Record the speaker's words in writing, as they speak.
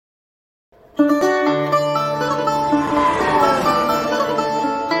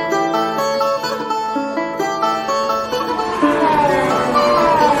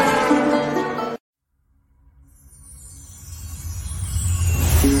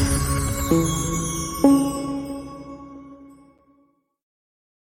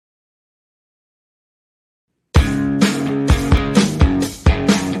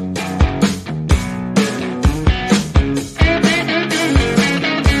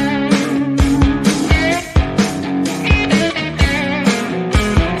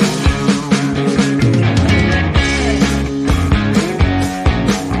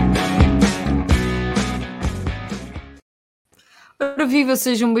Ora viva,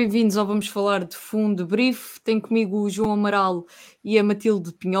 sejam bem-vindos ao Vamos Falar de Fundo Brief. Tem comigo o João Amaral e a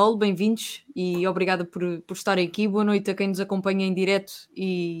Matilde Pinhol. Bem-vindos e obrigada por estarem aqui. Boa noite a quem nos acompanha em direto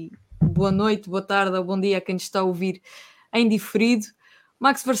e boa noite, boa tarde ou bom dia a quem nos está a ouvir em diferido.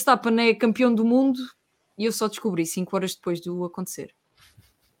 Max Verstappen é campeão do mundo e eu só descobri 5 horas depois do acontecer.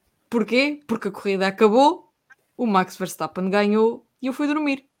 Porquê? Porque a corrida acabou, o Max Verstappen ganhou e eu fui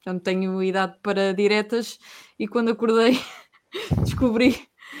dormir. Já não tenho idade para diretas e quando acordei descobri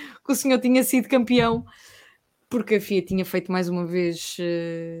que o senhor tinha sido campeão porque a FIA tinha feito mais uma vez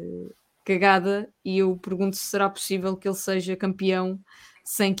cagada e eu pergunto se será possível que ele seja campeão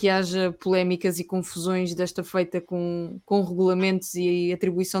sem que haja polémicas e confusões desta feita com regulamentos e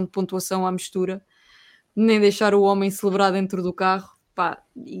atribuição de pontuação à mistura, nem deixar o homem celebrar dentro do carro. Pá,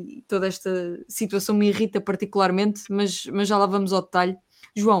 e toda esta situação me irrita particularmente, mas já lá vamos ao detalhe.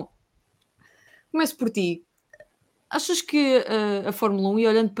 João, começo por ti. Achas que a Fórmula 1, e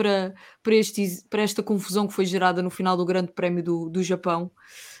olhando para esta confusão que foi gerada no final do Grande Prémio do Japão,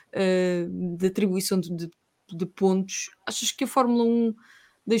 de atribuição de pontos, achas que a Fórmula 1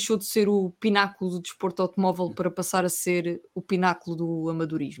 deixou de ser o pináculo do desporto automóvel para passar a ser o pináculo do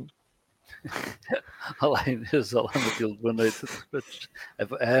amadorismo? Olá Inês, olá Matilde, boa noite a todos,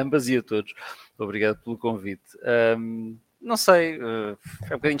 a ambas e a todos. Obrigado pelo convite. Não sei,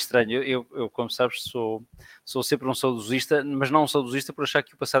 é um bocadinho estranho. Eu como sabes, sou sempre um saudosista, mas não um saudosista por achar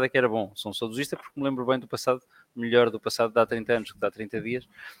que o passado é que era bom. Sou um saudosista porque me lembro bem do passado, melhor do passado de há 30 anos que de há 30 dias,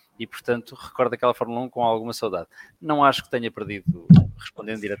 e portanto recordo aquela Fórmula 1 com alguma saudade. Não acho que tenha perdido,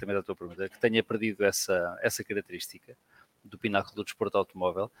 respondendo diretamente à tua pergunta, que tenha perdido essa característica do pináculo do desporto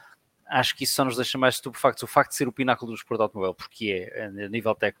automóvel. Acho que isso só nos deixa mais estupefactos. O facto de ser o pináculo do desporto automóvel, porque é, a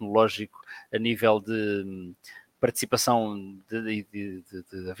nível tecnológico, a nível de participação, de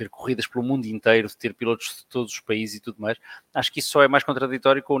haver corridas pelo mundo inteiro, de ter pilotos de todos os países e tudo mais, acho que isso só é mais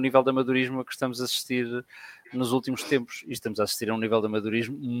contraditório com o nível de amadorismo a que estamos a assistir nos últimos tempos. E estamos a assistir a um nível de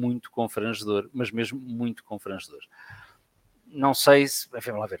amadorismo muito confrangedor, mas mesmo muito confrangedor. Não sei se,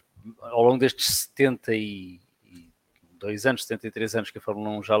 enfim, vamos lá ver, ao longo destes 72 anos, 73 anos que a Fórmula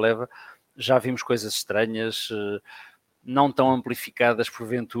 1 já leva, já vimos coisas estranhas, não tão amplificadas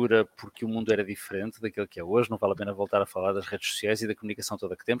porventura porque o mundo era diferente daquele que é hoje. Não vale a pena voltar a falar das redes sociais e da comunicação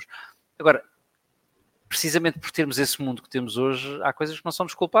toda que temos. Agora, precisamente por termos esse mundo que temos hoje, há coisas que não são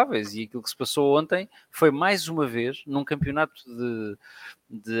desculpáveis, e aquilo que se passou ontem foi mais uma vez, num campeonato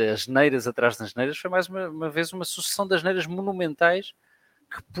de asneiras atrás das asneiras, foi mais uma vez uma sucessão de asneiras monumentais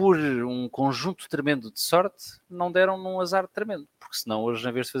que por um conjunto tremendo de sorte não deram num azar tremendo, porque senão hoje,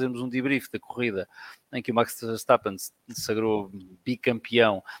 em vez de fazermos um debrief da corrida em que o Max Verstappen se sagrou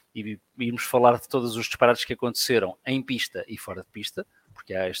bicampeão e irmos falar de todos os disparates que aconteceram em pista e fora de pista,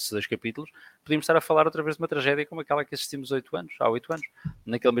 porque há estes 2 capítulos, podíamos estar a falar outra vez de uma tragédia como aquela que assistimos há 8 anos,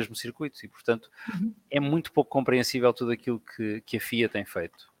 naquele mesmo circuito, e portanto é muito pouco compreensível tudo aquilo que a FIA tem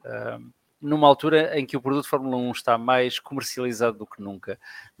feito. Numa altura em que o produto Fórmula 1 está mais comercializado do que nunca,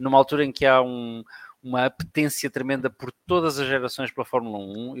 numa altura em que há uma apetência tremenda por todas as gerações pela Fórmula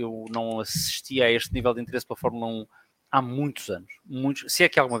 1, eu não assistia a este nível de interesse pela Fórmula 1 há muitos anos, se é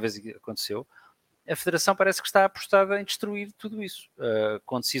que alguma vez aconteceu. A Federação parece que está apostada em destruir tudo isso,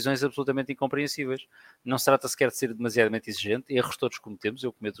 com decisões absolutamente incompreensíveis. Não se trata sequer de ser demasiadamente exigente, erros todos cometemos,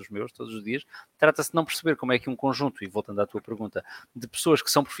 eu cometo os meus todos os dias. Trata-se de não perceber como é que um conjunto, e voltando à tua pergunta, de pessoas que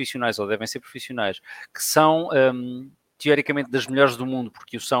são profissionais ou devem ser profissionais, que são teoricamente das melhores do mundo,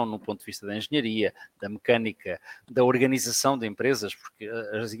 porque o são no ponto de vista da engenharia, da mecânica, da organização de empresas, porque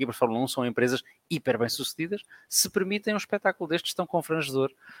as equipas de Fórmula 1 são empresas hiper bem-sucedidas, se permitem um espetáculo destes tão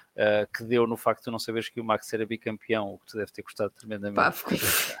confrangedor, que deu no facto de não saberes que o Max era bicampeão, o que te deve ter custado tremendamente. Pá,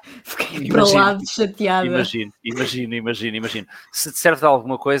 fiquei para lá de chateada. Imagino. Se te serve de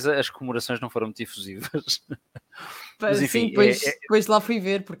alguma coisa, as comemorações não foram muito efusivas. Mas, enfim, sim, depois lá fui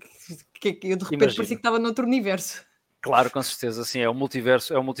ver, porque eu de repente parecia que estava noutro universo. Claro, com certeza, assim, é o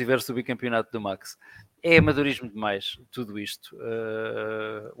multiverso do bicampeonato do Max. É amadorismo demais, tudo isto.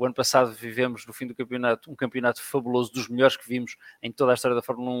 O ano passado vivemos, no fim do campeonato, um campeonato fabuloso, dos melhores que vimos em toda a história da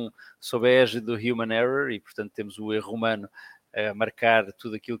Fórmula 1, sob a égide do Human Error, e portanto temos o erro humano a marcar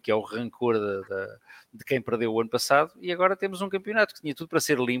tudo aquilo que é o rancor de quem perdeu o ano passado, e agora temos um campeonato que tinha tudo para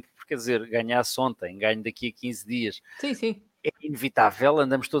ser limpo, porque quer dizer, ganhasse ontem, ganho daqui a 15 dias, Sim, sim. é inevitável,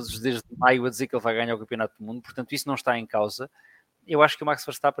 andamos todos desde maio a dizer que ele vai ganhar o campeonato do mundo, portanto isso não está em causa. Eu acho que o Max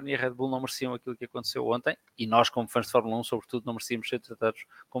Verstappen e a Red Bull não mereciam aquilo que aconteceu ontem, e nós, como fãs de Fórmula 1, sobretudo, não merecíamos ser tratados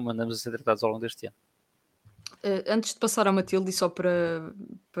como andamos a ser tratados ao longo deste ano. Antes de passar à Matilde, e só para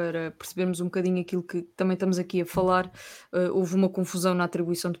percebermos um bocadinho aquilo que também estamos aqui a falar, houve uma confusão na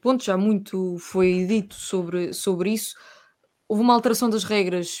atribuição de pontos, já muito foi dito sobre isso. Houve uma alteração das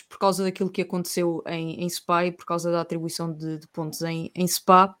regras por causa daquilo que aconteceu em Spa e por causa da atribuição de pontos em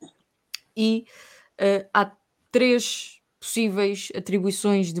Spa, e há três possíveis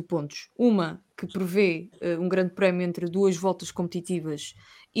atribuições de pontos. Uma que prevê um grande prémio entre duas voltas competitivas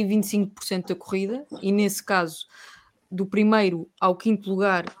e 25% da corrida, e nesse caso, do primeiro ao quinto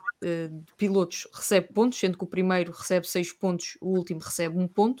lugar de pilotos recebe pontos, sendo que o primeiro recebe 6 pontos, o último recebe 1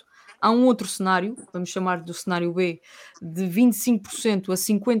 ponto. Há um outro cenário, vamos chamar do cenário B, de 25% a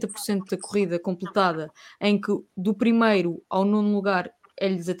 50% da corrida completada, em que do primeiro ao nono lugar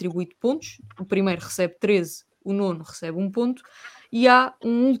é-lhes atribuído pontos, o primeiro recebe 13, o nono recebe 1 ponto, e há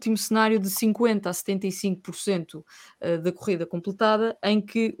um último cenário de 50% a 75% da corrida completada, em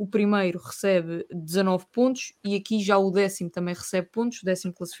que o primeiro recebe 19 pontos e aqui já o décimo também recebe pontos, o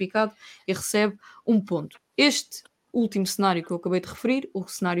décimo classificado, e recebe 1 ponto. Este último cenário que eu acabei de referir, o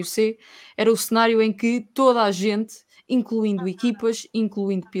cenário C, era o cenário em que toda a gente, incluindo equipas,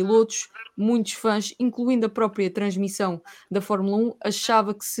 incluindo pilotos, muitos fãs, incluindo a própria transmissão da Fórmula 1,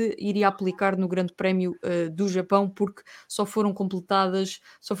 achava que se iria aplicar no Grande Prémio do Japão, porque só foi completada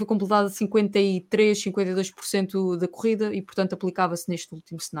 53, 52% da corrida e, portanto, aplicava-se neste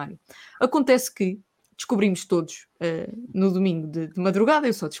último cenário. Acontece que descobrimos todos no domingo de madrugada,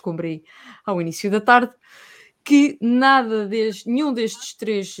 eu só descobri ao início da tarde, que nenhum destes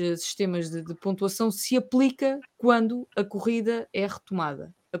três sistemas de pontuação se aplica quando a corrida é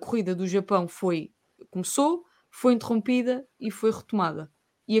retomada. A corrida do Japão começou, foi interrompida e foi retomada.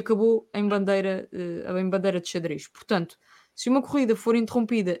 E acabou em bandeira de xadrez. Portanto, se uma corrida for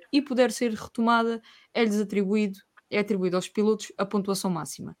interrompida e puder ser retomada, é atribuído aos pilotos a pontuação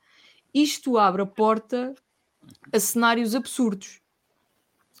máxima. Isto abre a porta a cenários absurdos.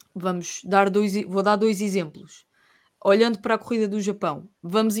 Vou dar dois exemplos. Olhando para a corrida do Japão,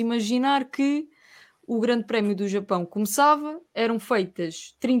 vamos imaginar que o Grande Prémio do Japão começava, eram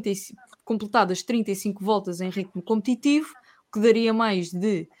completadas 35 voltas em ritmo competitivo, que daria mais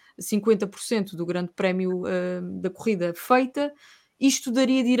de 50% do Grande Prémio da corrida feita. Isto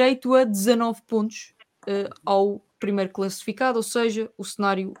daria direito a 19 pontos ao primeiro classificado, ou seja, o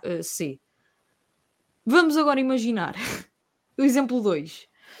cenário C. Vamos agora imaginar o exemplo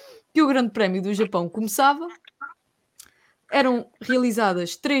 2, que o Grande Prémio do Japão começava, eram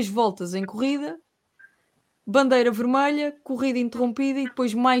realizadas 3 voltas em corrida, bandeira vermelha, corrida interrompida e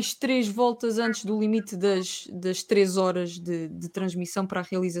depois mais 3 voltas antes do limite das 3 horas de transmissão para a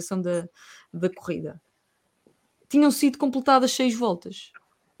realização da corrida. Tinham sido completadas 6 voltas.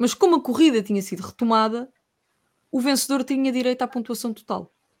 Mas como a corrida tinha sido retomada, o vencedor tinha direito à pontuação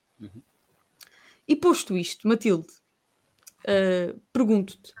total. Uhum. E posto isto, Matilde,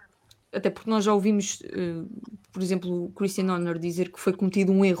 pergunto-te, até porque nós já ouvimos, por exemplo, o Christian Horner dizer que foi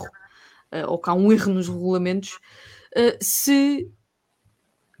cometido um erro, ou que há um erro nos regulamentos, se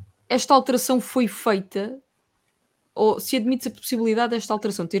esta alteração foi feita, ou se admite a possibilidade desta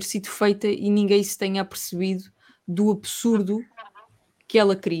alteração ter sido feita e ninguém se tenha apercebido do absurdo que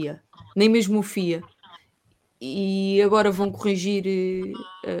ela cria, nem mesmo o FIA. E agora vão corrigir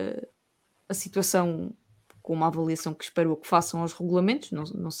a situação com uma avaliação que espero que façam aos regulamentos,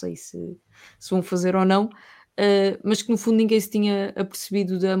 não sei se vão fazer ou não, mas que no fundo ninguém se tinha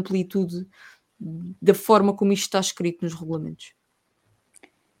apercebido da amplitude da forma como isto está escrito nos regulamentos.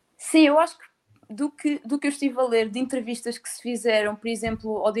 Sim, eu acho que do que eu estive a ler de entrevistas que se fizeram, por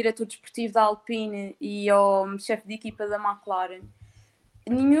exemplo, ao diretor desportivo da Alpine e ao chefe de equipa da McLaren,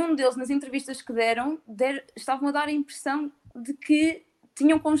 nenhum deles nas entrevistas que estavam a dar a impressão de que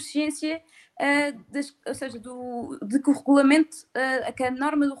tinham consciência ou seja, de que o regulamento, que a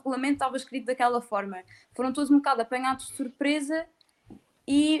norma do regulamento estava escrita daquela forma. Foram todos um bocado apanhados de surpresa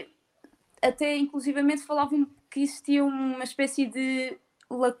e até inclusivamente falavam que existia uma espécie de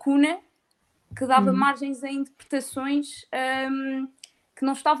lacuna que dava margens a interpretações que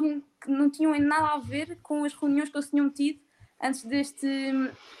não tinham nada a ver com as reuniões que eles tinham tido antes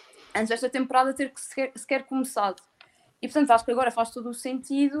desta temporada ter que sequer começado. E portanto acho que agora faz todo o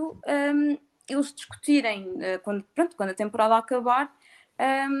sentido eles discutirem quando a temporada acabar,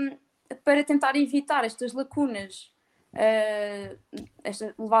 para tentar evitar estas lacunas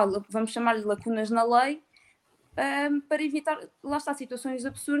vamos chamar-lhe lacunas na lei, para evitar, lá está, situações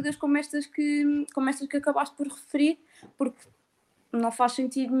absurdas como estas que acabaste por referir, porque não faz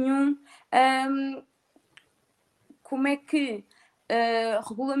sentido nenhum. Como é que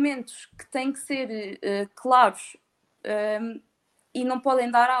regulamentos que têm que ser claros e não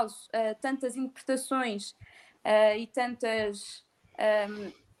podem dar aso a tantas interpretações e tantas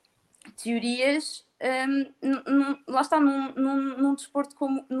teorias, lá está, num desporto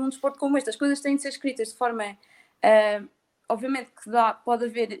como este, as coisas têm de ser escritas de forma, obviamente que pode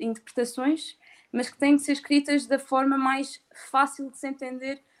haver interpretações, mas que têm de ser escritas da forma mais fácil de se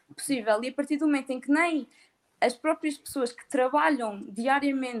entender possível. E a partir do momento em que nem as próprias pessoas que trabalham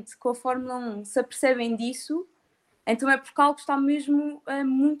diariamente com a Fórmula 1 se apercebem disso, então é porque algo está mesmo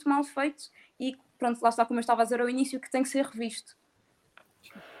muito mal feito e pronto, lá está, como eu estava a dizer ao início, que tem que ser revisto.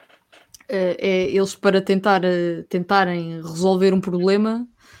 Eles para tentarem resolver um problema,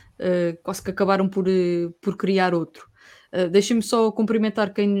 quase que acabaram por criar outro. Deixem-me só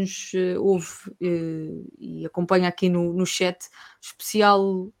cumprimentar quem nos ouve e acompanha aqui no chat.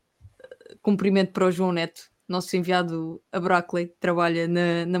 Especial cumprimento para o João Neto, nosso enviado a Brackley, que trabalha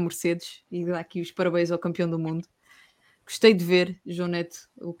na Mercedes, e dá aqui os parabéns ao campeão do mundo. Gostei de ver, João Neto,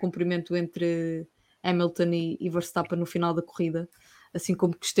 o cumprimento entre Hamilton e Verstappen no final da corrida, assim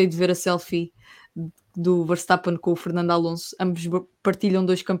como gostei de ver a selfie do Verstappen com o Fernando Alonso. Ambos partilham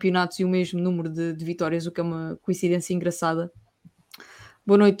 2 campeonatos e o mesmo número de vitórias, o que é uma coincidência engraçada.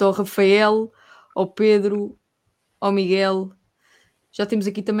 Boa noite ao Rafael, ao Pedro, ao Miguel. Já temos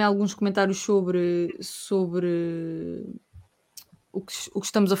aqui também alguns comentários sobre o que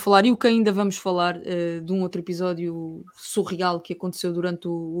estamos a falar e o que ainda vamos falar de um outro episódio surreal que aconteceu durante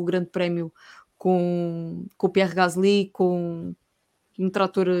o Grande Prémio com o Pierre Gasly, com um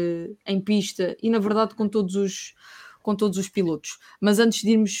trator em pista e, na verdade, com todos os pilotos. Mas antes de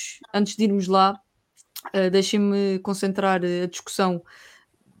irmos lá, deixem-me concentrar a discussão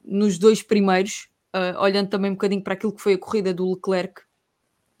nos 2 primeiros, olhando também um bocadinho para aquilo que foi a corrida do Leclerc.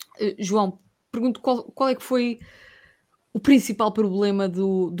 João, pergunto qual é que foi o principal problema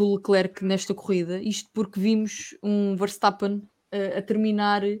do Leclerc nesta corrida, isto porque vimos um Verstappen a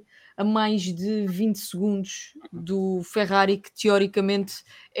terminar a mais de 20 segundos do Ferrari, que teoricamente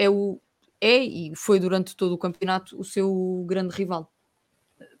é e foi durante todo o campeonato o seu grande rival.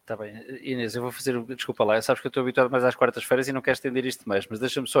 Está bem, Inês, eu vou fazer, desculpa lá, sabes que eu estou habituado mais às quartas-feiras e não quero estender isto mais, mas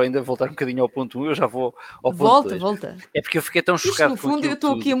deixa-me só ainda voltar um bocadinho ao ponto 1, eu já vou ao ponto 2. Volta. É porque eu fiquei tão chocado isto, no fundo, eu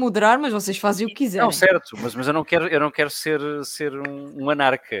estou aqui a moderar, mas vocês fazem o que quiserem. Não, certo, mas eu não quero ser um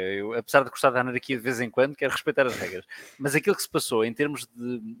anarca. Eu, apesar de gostar da anarquia de vez em quando, quero respeitar as regras. Mas aquilo que se passou em termos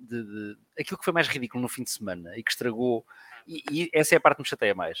de aquilo que foi mais ridículo no fim de semana e que estragou, e essa é a parte que me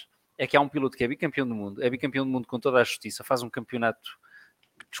chateia mais, é que há um piloto que é bicampeão do mundo com toda a justiça, faz um campeonato,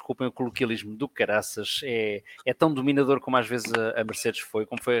 desculpem o coloquialismo, do caraças, é tão dominador como às vezes a Mercedes foi,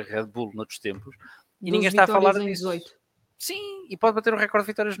 como foi a Red Bull noutros tempos, e ninguém está a falar disso. 18. Sim, e pode bater o recorde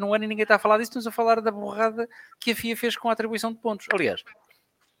de vitórias no ano e ninguém está a falar disso, estamos a falar da borrada que a FIA fez com a atribuição de pontos. Aliás,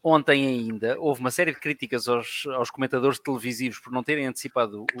 ontem ainda houve uma série de críticas aos comentadores televisivos por não terem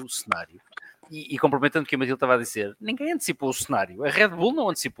antecipado o cenário. E complementando o que a Matilde estava a dizer, ninguém antecipou o cenário. A Red Bull não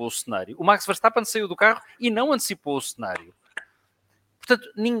antecipou o cenário. O Max Verstappen saiu do carro e não antecipou o cenário.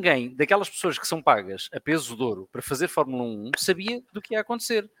 Portanto, ninguém daquelas pessoas que são pagas a peso de ouro para fazer Fórmula 1 sabia do que ia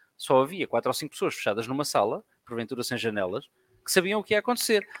acontecer. Só havia 4 ou 5 pessoas fechadas numa sala, porventura sem janelas, que sabiam o que ia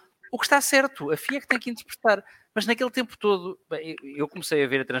acontecer. O que está certo, a FIA é que tem que interpretar. Mas naquele tempo todo, bem, eu comecei a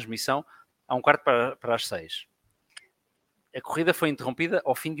ver a transmissão a 5:45. A corrida foi interrompida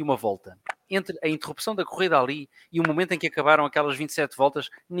ao fim de uma volta. Entre a interrupção da corrida ali e o momento em que acabaram aquelas 27 voltas,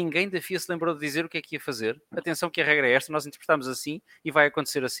 ninguém da FIA se lembrou de dizer o que é que ia fazer. Atenção que a regra é esta, nós interpretamos assim e vai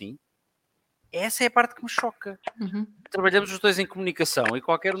acontecer assim. Essa é a parte que me choca. Uhum. Trabalhamos os dois em comunicação e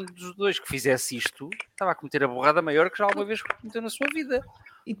qualquer um dos dois que fizesse isto estava a cometer a borrada maior que já alguma vez cometeu na sua vida.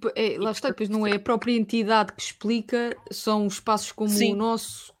 Lá está, depois não é a própria entidade que explica, são espaços como o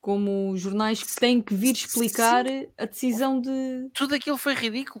nosso, como os jornais, que têm que vir explicar a decisão de... Tudo aquilo foi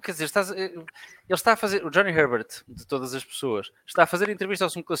ridículo, quer dizer, ele está a fazer, o Johnny Herbert, de todas as pessoas, está a fazer entrevista ao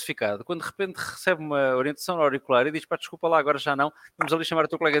segundo classificado, quando de repente recebe uma orientação no auricular e diz, pá, desculpa lá, agora já não, vamos ali chamar o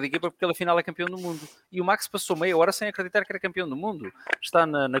teu colega de equipa porque ele afinal é campeão do mundo. E o Max passou meia hora sem acreditar que era campeão do mundo. Está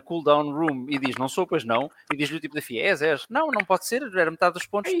na cool down room e diz, não sou, pois não, e diz-lhe o tipo da FIA, és. Não pode ser, era metade dos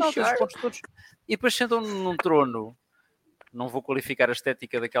pontos, não, tens os pontos todos. E depois sentam num trono, não vou qualificar a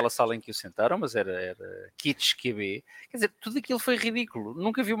estética daquela sala em que o sentaram, mas era kitsch QB. Quer dizer, tudo aquilo foi ridículo.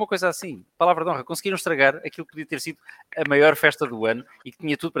 Nunca vi uma coisa assim. Palavra de honra, conseguiram estragar aquilo que podia ter sido a maior festa do ano e que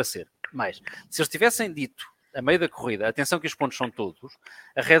tinha tudo para ser. Mas, se eles tivessem dito a meio da corrida, atenção que os pontos são todos,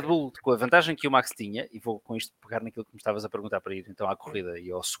 a Red Bull, com a vantagem que o Max tinha, e vou com isto pegar naquilo que me estavas a perguntar para ir então à corrida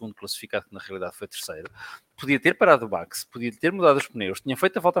e ao segundo classificado, que na realidade foi terceiro, podia ter parado o Max, podia ter mudado os pneus, tinha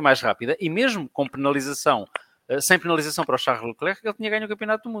feito a volta mais rápida e mesmo com penalização, sem penalização para o Charles Leclerc, ele tinha ganho o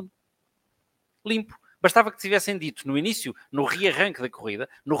campeonato do mundo. Limpo. Bastava que tivessem dito no início, no rearranque da corrida,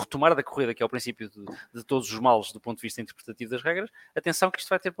 no retomar da corrida, que é o princípio de todos os males do ponto de vista interpretativo das regras, atenção que isto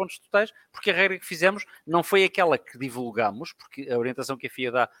vai ter pontos totais, porque a regra que fizemos não foi aquela que divulgámos, porque a orientação que a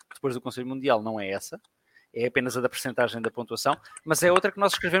FIA dá depois do Conselho Mundial não é essa, é apenas a da percentagem da pontuação, mas é outra que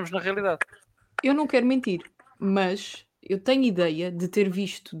nós escrevemos na realidade. Eu não quero mentir, mas eu tenho ideia de ter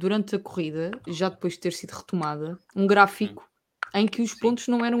visto durante a corrida, já depois de ter sido retomada, um gráfico em que os pontos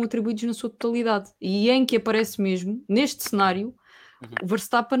não eram atribuídos na sua totalidade e em que aparece mesmo, neste cenário, o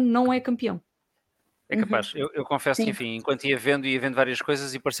Verstappen não é campeão. É capaz. Eu confesso que, enfim, enquanto ia vendo várias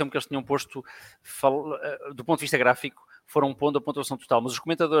coisas e pareceu-me que eles tinham posto, do ponto de vista gráfico, foram pondo a pontuação total. Mas os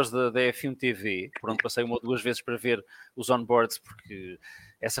comentadores da F1 TV, por onde passei uma ou duas vezes para ver os onboards, porque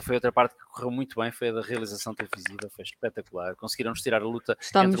essa foi outra parte que correu muito bem, foi a da realização televisiva, foi espetacular. Conseguiram-nos tirar a luta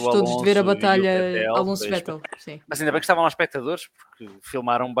Estamos entre o todos Alonso de ver a e o batalha Vettel. Alonso-Vettel. Mas ainda bem que estavam lá espectadores, porque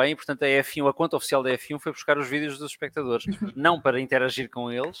filmaram bem, e portanto a F1, a conta oficial da F1 foi buscar os vídeos dos espectadores, não para interagir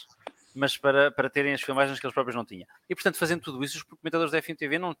com eles, mas para terem as filmagens que eles próprios não tinham. E, portanto, fazendo tudo isso, os comentadores da F1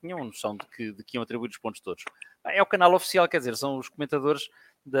 TV não tinham noção de que iam atribuir os pontos todos. É o canal oficial, quer dizer, são os comentadores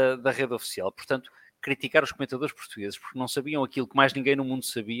da rede oficial. Portanto, criticar os comentadores portugueses porque não sabiam aquilo que mais ninguém no mundo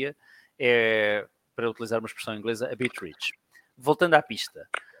sabia é, para utilizar uma expressão inglesa, a bit rich. Voltando à pista.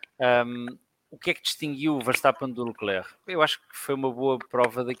 O que é que distinguiu o Verstappen do Leclerc? Eu acho que foi uma boa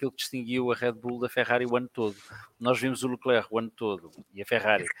prova daquilo que distinguiu a Red Bull da Ferrari o ano todo. Nós vimos o Leclerc o ano todo e a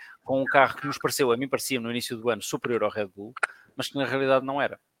Ferrari com um carro que nos pareceu, a mim parecia no início do ano, superior ao Red Bull, mas que na realidade não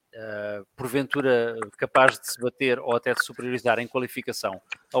era. Porventura capaz de se bater ou até de superiorizar em qualificação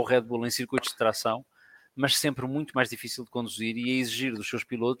ao Red Bull em circuitos de tração, mas sempre muito mais difícil de conduzir e a exigir dos seus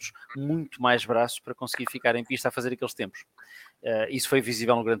pilotos muito mais braços para conseguir ficar em pista a fazer aqueles tempos. Isso foi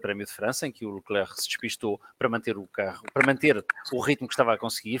visível no Grande Prémio de França, em que o Leclerc se despistou para manter o carro, para manter o ritmo que estava a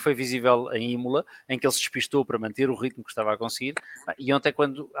conseguir. Foi visível em Imola, em que ele se despistou para manter o ritmo que estava a conseguir. E ontem,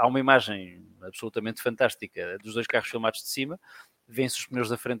 quando há uma imagem absolutamente fantástica dos dois carros filmados de cima, vêm-se os pneus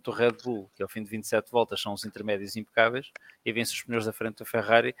da frente do Red Bull, que ao fim de 27 voltas são os intermédios impecáveis, e vêm-se os pneus da frente da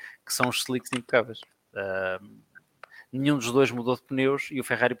Ferrari, que são os slicks impecáveis. Nenhum dos dois mudou de pneus e o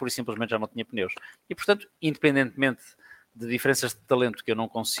Ferrari pura e simplesmente já não tinha pneus. E, portanto, independentemente de diferenças de talento que eu não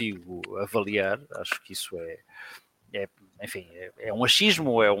consigo avaliar, acho que isso enfim, é um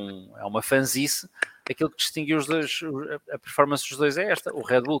achismo, é uma fanzice. Aquilo que distinguiu os dois, a performance dos dois é esta. O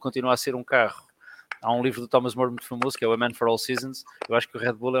Red Bull continua a ser um carro. Há um livro do Thomas More muito famoso que é o A Man for All Seasons. Eu acho que o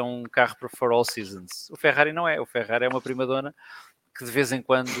Red Bull é um carro for all seasons. O Ferrari não é. O Ferrari é uma primadona que de vez em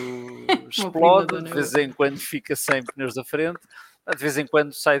quando explode, de vez em quando fica sem pneus da frente, de vez em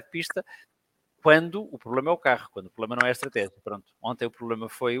quando sai de pista. Quando o problema é o carro, quando o problema não é a estratégia. Pronto, ontem o problema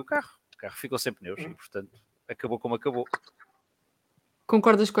foi o carro ficou sem pneus e, portanto, acabou como acabou.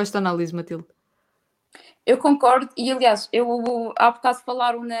 Concordas com esta análise, Matilde? Eu concordo, e aliás, há bocado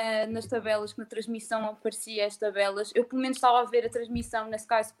falaram nas tabelas, que na transmissão aparecia as tabelas, eu pelo menos estava a ver a transmissão na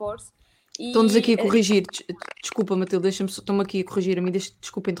Sky Sports. Estão-nos aqui a corrigir, desculpa Matilde, estão-me aqui a corrigir a mim,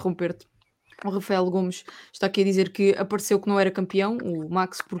 desculpa interromper-te. O Rafael Gomes está aqui a dizer que apareceu que não era campeão, o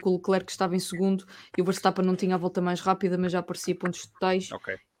Max, porque o Leclerc estava em segundo e o Verstappen não tinha a volta mais rápida, mas já aparecia pontos totais.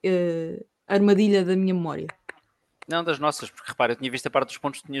 Okay. Armadilha da minha memória. Não, das nossas, porque repara, eu tinha visto a parte dos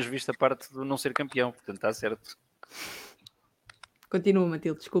pontos, tinhas visto a parte do não ser campeão, portanto está certo. Continua,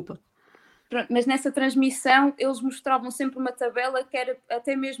 Matilde, desculpa. Pronto, mas nessa transmissão eles mostravam sempre uma tabela que era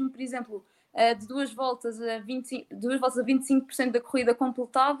até mesmo, por exemplo, de 2 voltas a 25% da corrida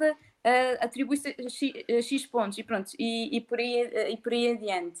completada, atribui-se a X pontos e pronto, e por aí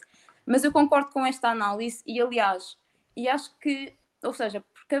adiante. Mas eu concordo com esta análise e aliás, e acho que, ou seja,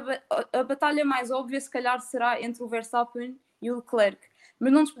 porque a batalha mais óbvia se calhar será entre o Verstappen e o Leclerc,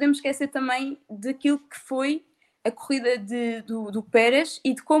 mas não nos podemos esquecer também daquilo que foi a corrida do Pérez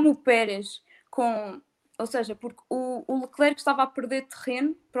e de como o Pérez, ou seja, porque o Leclerc estava a perder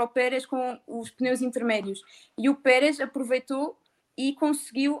terreno para o Pérez com os pneus intermédios e o Pérez aproveitou e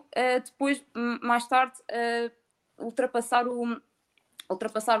conseguiu depois, mais tarde, ultrapassar o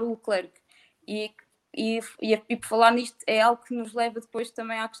Leclerc. E por falar nisto, é algo que nos leva depois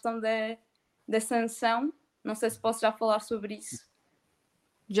também à questão da sanção. Não sei se posso já falar sobre isso.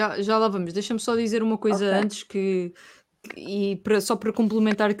 Já lá vamos. Deixa-me só dizer uma coisa antes só para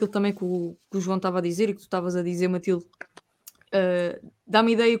complementar aquilo também que o João estava a dizer e que tu estavas a dizer, Matilde.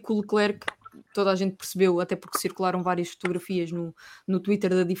 Dá-me ideia que o Leclerc toda a gente percebeu, até porque circularam várias fotografias no Twitter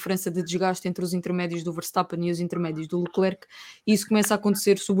da diferença de desgaste entre os intermédios do Verstappen e os intermédios do Leclerc, e isso começa a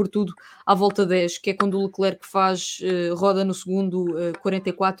acontecer sobretudo à volta 10, que é quando o Leclerc roda no segundo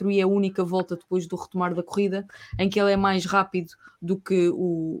 44 e é a única volta depois do retomar da corrida em que ele é mais rápido do que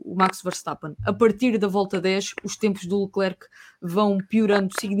o Max Verstappen. A partir da volta 10, os tempos do Leclerc vão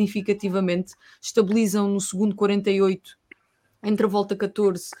piorando significativamente, estabilizam no segundo 48 entre a volta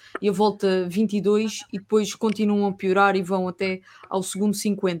 14 e a volta 22 e depois continuam a piorar e vão até ao segundo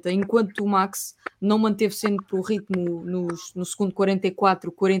 50, enquanto o Max não manteve sempre o ritmo no segundo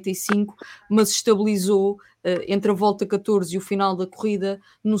 44, 45, mas estabilizou entre a volta 14 e o final da corrida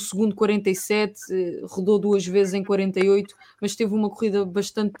no segundo 47, rodou 2 vezes em 48, mas teve uma corrida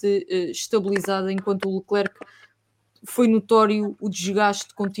bastante estabilizada, enquanto o Leclerc foi notório o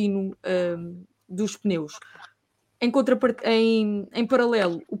desgaste contínuo dos pneus. Em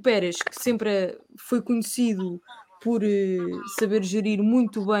paralelo, o Pérez, que sempre foi conhecido por saber gerir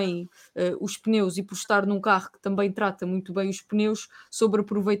muito bem os pneus e por estar num carro que também trata muito bem os pneus, soube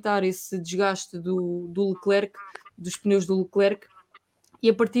aproveitar esse desgaste do Leclerc, dos pneus do Leclerc, e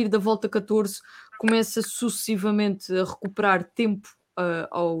a partir da volta 14 começa sucessivamente a recuperar tempo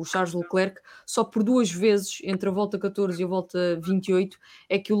ao Charles Leclerc. Só por 2 vezes, entre a volta 14 e a volta 28,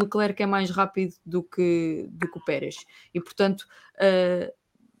 é que o Leclerc é mais rápido do que o Pérez. E, portanto,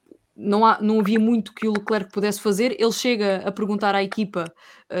 não havia muito que o Leclerc pudesse fazer. Ele chega a perguntar à equipa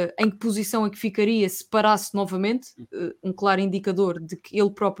em que posição é que ficaria se parasse novamente, um claro indicador de que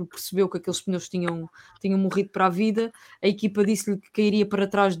ele próprio percebeu que aqueles pneus tinham morrido para a vida. A equipa disse-lhe que cairia para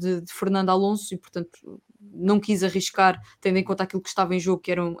trás de Fernando Alonso e, portanto, não quis arriscar, tendo em conta aquilo que estava em jogo,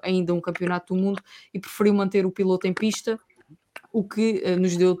 que era ainda um campeonato do mundo, e preferiu manter o piloto em pista, o que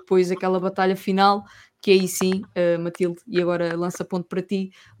nos deu depois aquela batalha final, que aí sim, Matilde, e agora lança ponto para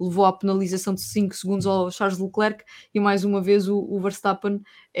ti, levou à penalização de 5 segundos ao Charles Leclerc, e mais uma vez o Verstappen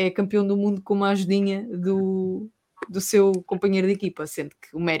é campeão do mundo com uma ajudinha do seu companheiro de equipa, sendo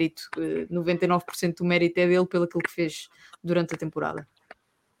que o mérito, 99% do mérito é dele pelo aquilo que fez durante a temporada.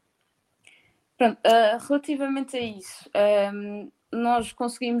 Pronto, relativamente a isso, nós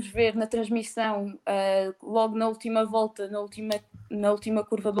conseguimos ver na transmissão, logo na última volta, na última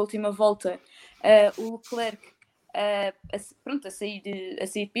curva da última volta, o Leclerc a sair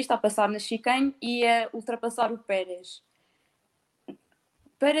de pista, a passar na chicane e a ultrapassar o Pérez.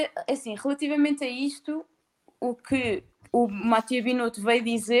 Assim, relativamente a isto, o que o Mattia Binotto veio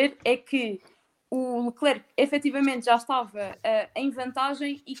dizer é que o Leclerc efetivamente já estava em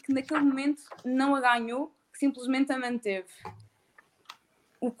vantagem e que naquele momento não a ganhou, que simplesmente a manteve.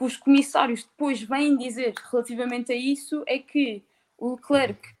 O que os comissários depois vêm dizer relativamente a isso é que o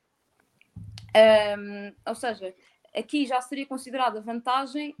Leclerc, ou seja, aqui já seria considerada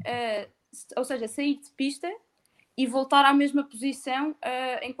vantagem, ou seja, sair de pista e voltar à mesma posição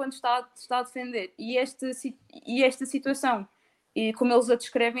enquanto está a defender. E esta situação, e como eles a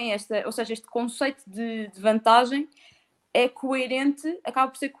descrevem, ou seja, este conceito de vantagem é coerente, acaba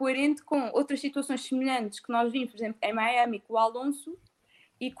por ser coerente com outras situações semelhantes que nós vimos, por exemplo, em Miami com o Alonso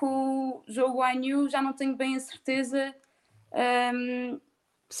e com o Zhou Guanyu, já não tenho bem a certeza.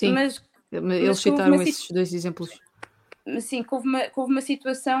 Sim, mas eles citaram esses 2 exemplos. Sim, que houve uma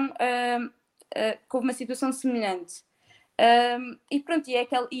situação semelhante. E pronto, e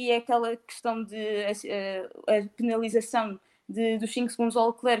é aquela questão de a penalização dos 5 segundos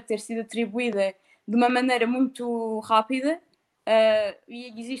ao Leclerc ter sido atribuída de uma maneira muito rápida,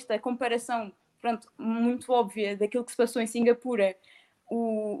 e existe a comparação, pronto, muito óbvia daquilo que se passou em Singapura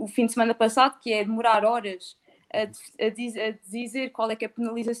o fim de semana passado, que é demorar horas a dizer qual é que é a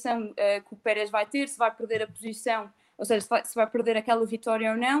penalização que o Pérez vai ter, se vai perder a posição, ou seja, se vai perder aquela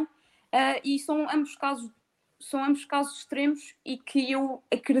vitória ou não, e são ambos casos extremos e que eu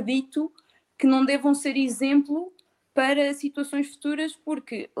acredito que não devam ser exemplo para situações futuras,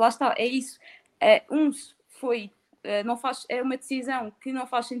 porque, lá está, é isso. É uma decisão que não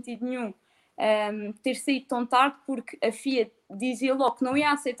faz sentido nenhum ter saído tão tarde, porque a FIA dizia logo que não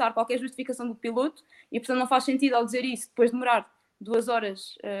ia aceitar qualquer justificação do piloto e, portanto, não faz sentido ao dizer isso, depois de demorar 2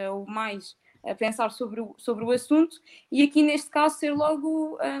 horas ou mais a pensar sobre o assunto, e aqui neste caso ser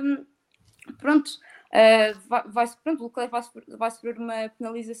logo o Leclerc vai sofrer uma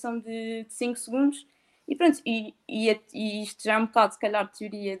penalização de 5 segundos e pronto, e isto já é um bocado se calhar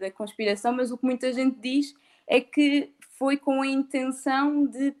teoria da conspiração, mas o que muita gente diz é que foi com a intenção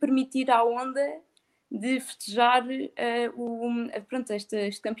de permitir à Honda de festejar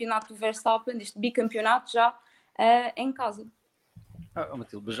este campeonato do Verstappen, este bicampeonato já em casa.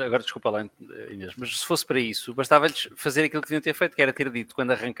 Matilde, mas agora desculpa lá, Inês, mas se fosse para isso, bastava-lhes fazer aquilo que deviam ter feito, que era ter dito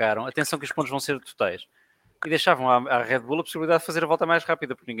quando arrancaram, atenção que os pontos vão ser totais. E deixavam à Red Bull a possibilidade de fazer a volta mais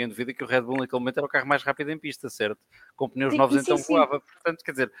rápida, porque ninguém duvida que o Red Bull naquele momento era o carro mais rápido em pista, certo? Com pneus novos então voava. Portanto,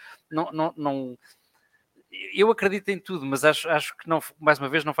 quer dizer, não... Eu acredito em tudo, mas acho que não, mais uma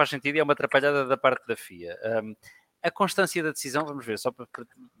vez não faz sentido e é uma atrapalhada da parte da FIA. A constância da decisão, vamos ver, só para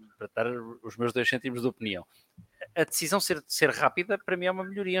dar os meus 2 cêntimos de opinião. A decisão ser rápida, para mim, é uma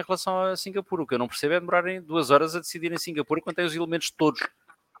melhoria em relação a Singapura. O que eu não percebo é demorarem 2 horas a decidir em Singapura quando tem os elementos todos que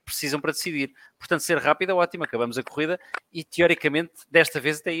precisam para decidir. Portanto, ser rápida é ótimo. Acabamos a corrida e, teoricamente, desta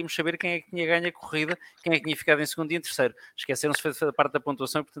vez até íamos saber quem é que tinha ganho a corrida, quem é que tinha ficado em segundo e em terceiro. Esqueceram-se da parte da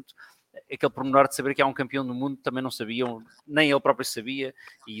pontuação e, portanto, aquele pormenor de saber que há um campeão do mundo também não sabiam, nem ele próprio sabia,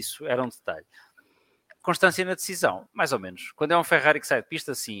 e isso era um detalhe. Constância na decisão, mais ou menos. Quando é um Ferrari que sai de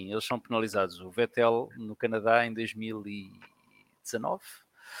pista, sim, eles são penalizados. O Vettel no Canadá em 2019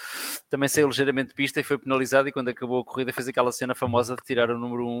 também saiu ligeiramente de pista e foi penalizado, e quando acabou a corrida fez aquela cena famosa de tirar o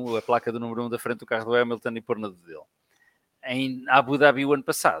número 1, a placa do número 1 da frente do carro do Hamilton e pôr na dele. Em Abu Dhabi o ano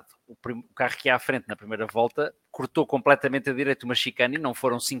passado, o carro que ia à frente na primeira volta cortou completamente a direita uma chicane, não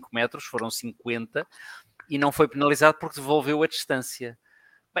foram 5 metros, foram 50, e não foi penalizado porque devolveu a distância.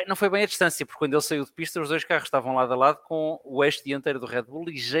 Bem, não foi bem a distância, porque quando ele saiu de pista, os 2 carros estavam lado a lado com o eixo dianteiro do Red Bull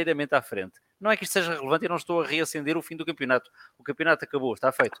ligeiramente à frente. Não é que isto seja relevante, eu não estou a reacender o fim do campeonato. O campeonato acabou, está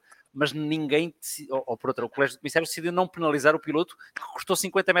feito. Mas ninguém, ou por outra, o Colégio de Comissários decidiu não penalizar o piloto que cortou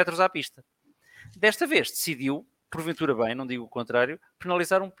 50 metros à pista. Desta vez decidiu, porventura bem, não digo o contrário,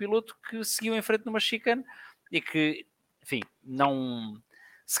 penalizar um piloto que seguiu em frente numa chicane e que, enfim, não...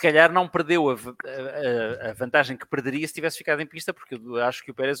 Se calhar não perdeu a vantagem que perderia se tivesse ficado em pista, porque eu acho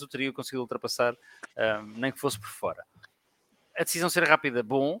que o Pérez o teria conseguido ultrapassar, nem que fosse por fora. A decisão ser rápida,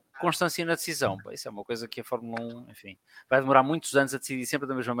 bom. Constância na decisão, isso é uma coisa que a Fórmula 1, enfim, vai demorar muitos anos a decidir sempre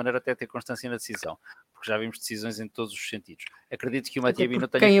da mesma maneira até ter constância na decisão, porque já vimos decisões em todos os sentidos. Acredito que o Mattia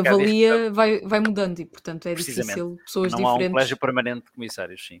Binotto tenha quem avalia vai mudando e, portanto, é difícil pessoas não diferentes... Não há um colégio permanente de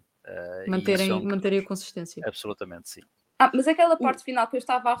comissários, sim. Manterem a consistência. Absolutamente, sim. Mas aquela parte final que eu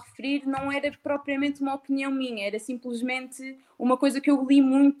estava a referir não era propriamente uma opinião minha, era simplesmente uma coisa que eu li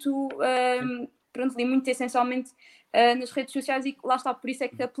muito, li muito essencialmente nas redes sociais, e lá está, por isso é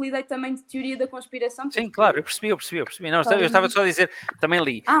que apelidei também de teoria da conspiração. Sim, claro, eu percebi. Não, eu estava só a dizer, também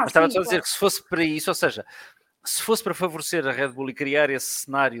li, mas estava só a dizer que se fosse para isso, ou seja, se fosse para favorecer a Red Bull e criar esse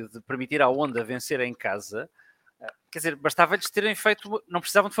cenário de permitir à Honda vencer em casa, quer dizer, bastava-lhes terem feito, não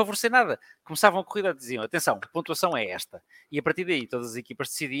precisavam de favorecer nada. Começavam a corrida e diziam, atenção, a pontuação é esta. E a partir daí todas as equipas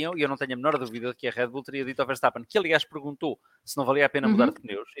decidiam, e eu não tenho a menor dúvida de que a Red Bull teria dito ao Verstappen, que aliás perguntou se não valia a pena mudar de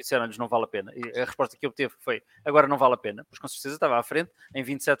pneus, e disseram-lhes não vale a pena. E a resposta que obteve foi, agora não vale a pena, pois com certeza estava à frente, em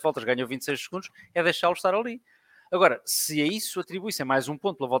 27 voltas ganhou 26 segundos, é deixá-lo estar ali. Agora, se a isso atribuíssem mais um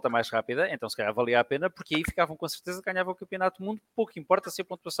ponto pela volta mais rápida, então se calhar valia a pena, porque aí ficavam com certeza que ganhavam o campeonato do mundo, pouco importa se a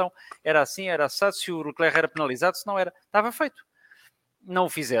pontuação era assim, era assado, se o Leclerc era penalizado, se não era, estava feito. Não o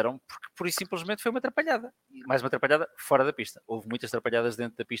fizeram, porque por isso simplesmente foi uma atrapalhada. Mais uma atrapalhada fora da pista. Houve muitas atrapalhadas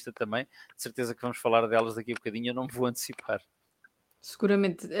dentro da pista também, de certeza que vamos falar delas daqui a bocadinho, eu não me vou antecipar.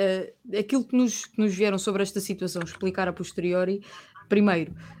 Seguramente. Aquilo que nos vieram sobre esta situação explicar a posteriori,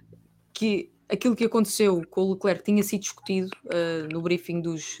 primeiro, que aquilo que aconteceu com o Leclerc tinha sido discutido no briefing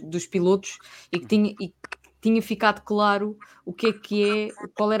dos pilotos e que tinha ficado claro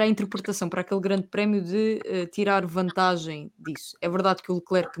qual era a interpretação para aquele grande prémio de tirar vantagem disso. É verdade que o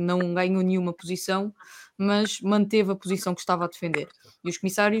Leclerc não ganhou nenhuma posição, mas manteve a posição que estava a defender. E os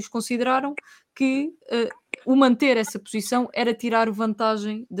comissários consideraram que o manter essa posição era tirar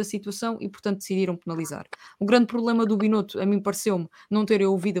vantagem da situação e, portanto, decidiram penalizar. O grande problema do Binotto, a mim pareceu-me, não terem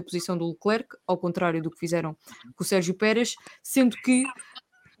ouvido a posição do Leclerc, ao contrário do que fizeram com o Sérgio Pérez, sendo que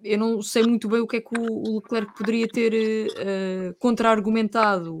eu não sei muito bem o que é que o Leclerc poderia ter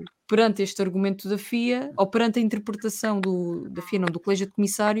contra-argumentado perante este argumento da FIA, ou perante a interpretação da FIA, não, do Colégio de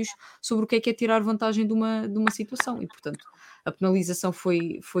Comissários, sobre o que é tirar vantagem de uma situação. E, portanto, a penalização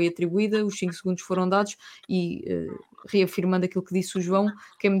foi atribuída, os 5 segundos foram dados e, reafirmando aquilo que disse o João,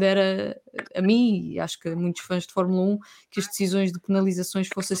 quem me dera a mim, e acho que a muitos fãs de Fórmula 1, que as decisões de penalizações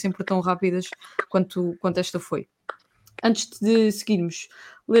fossem sempre tão rápidas quanto esta foi. Antes de seguirmos,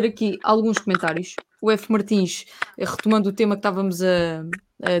 ler aqui alguns comentários. O F. Martins, retomando o tema que estávamos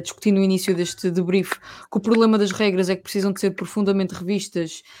a discutir no início deste debrief, que o problema das regras é que precisam de ser profundamente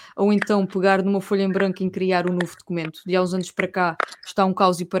revistas ou então pegar numa folha em branco e criar um novo documento. De há uns anos para cá está um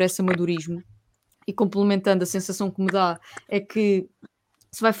caos e parece amadorismo. E complementando, a sensação que me dá é que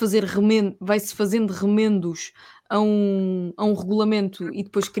vai-se fazendo remendos a um regulamento e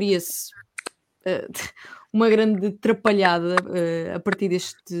depois cria-se uma grande atrapalhada a partir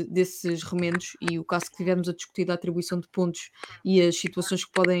desses remendos, e o caso que tivemos a discutir da atribuição de pontos e as situações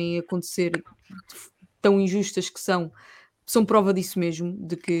que podem acontecer tão injustas que são prova disso mesmo,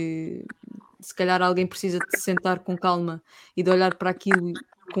 de que se calhar alguém precisa de se sentar com calma e de olhar para aquilo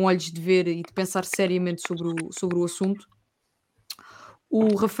com olhos de ver e de pensar seriamente sobre o assunto.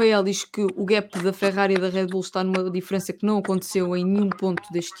 O Rafael diz que o gap da Ferrari e da Red Bull está numa diferença que não aconteceu em nenhum ponto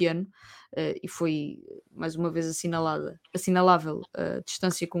deste ano, e foi mais uma vez assinalável a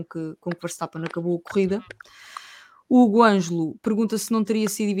distância com que Verstappen acabou a corrida. O Hugo Ângelo pergunta se não teria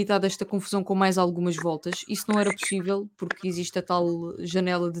sido evitada esta confusão com mais algumas voltas. Isso não era possível, porque existe a tal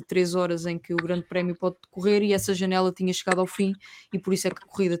janela de 3 horas em que o Grande Prémio pode decorrer, e essa janela tinha chegado ao fim, e por isso é que a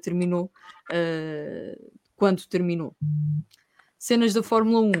corrida terminou quando terminou. Cenas da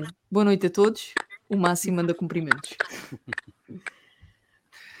Fórmula 1. Boa noite a todos. O Máximo manda cumprimentos.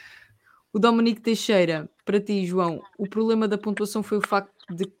 O Dominique Teixeira, para ti, João, o problema da pontuação foi o facto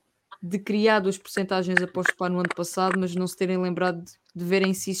de criar 2 percentagens após Spa no ano passado, mas não se terem lembrado de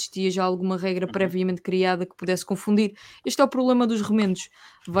verem se existia já alguma regra previamente criada que pudesse confundir. Este é o problema dos remendos.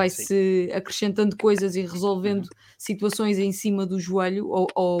 Vai-se acrescentando coisas e resolvendo situações em cima do joelho,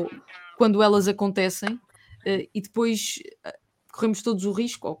 ou quando elas acontecem, e depois corremos todos o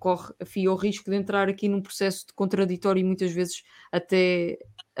risco, ou corre a FIA o risco de entrar aqui num processo de contraditório e muitas vezes até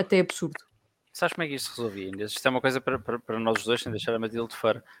absurdo. Sabes como é que isto se resolvia, Inês? Isto é uma coisa para nós os dois, sem deixar a Matilde de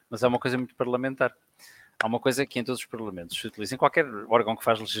fora, mas é uma coisa muito parlamentar. Há uma coisa que em todos os parlamentos se utiliza, em qualquer órgão que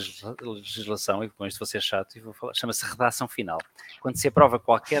faz legislação, e com isto vou ser chato, e vou falar, chama-se redação final. Quando se aprova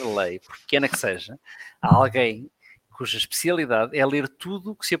qualquer lei, por pequena que seja, há alguém cuja especialidade é ler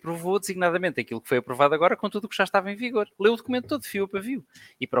tudo o que se aprovou, designadamente aquilo que foi aprovado agora, com tudo o que já estava em vigor. Lê o documento todo, fio a pavio,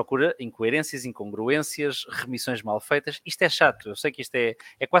 e procura incoerências, incongruências, remissões mal feitas. Isto é chato, eu sei que isto é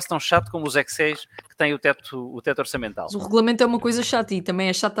quase tão chato como os Exceis que têm o teto orçamental. Mas o regulamento é uma coisa chata, e também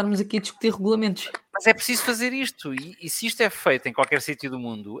é chato estarmos aqui a discutir regulamentos. Mas é preciso fazer isto, e se isto é feito em qualquer sítio do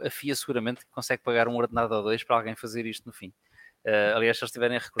mundo, a FIA seguramente consegue pagar um ordenado ou 2 para alguém fazer isto no fim. Aliás, se eles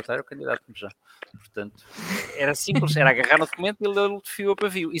estiverem a recrutar, eu candidato-me já. Portanto, era simples, era agarrar no documento e ler-lo de fio a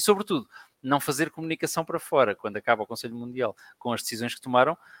pavio. E, sobretudo, não fazer comunicação para fora, quando acaba o Conselho Mundial, com as decisões que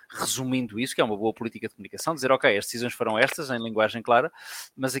tomaram, resumindo isso, que é uma boa política de comunicação, dizer, ok, as decisões foram estas, em linguagem clara,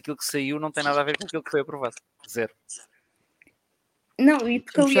 mas aquilo que saiu não tem nada a ver com aquilo que foi aprovado. Zero. Não, e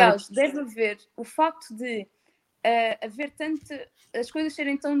porque, aliás, deve haver o facto de haver tanto, as coisas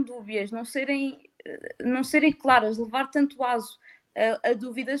serem tão dúbias, não serem claras, levar tanto aso a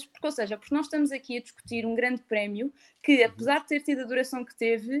dúvidas, porque, ou seja, porque nós estamos aqui a discutir um grande prémio que, apesar de ter tido a duração que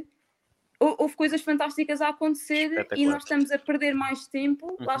teve, houve coisas fantásticas a acontecer e nós estamos a perder mais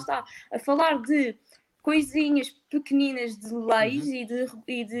tempo, lá está, a falar de coisinhas pequeninas de leis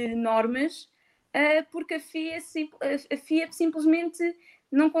e de normas, porque a FIA simplesmente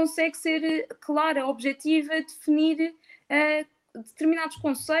não consegue ser clara, objetiva, definir determinados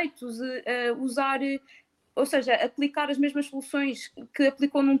conceitos, usar, ou seja, aplicar as mesmas soluções que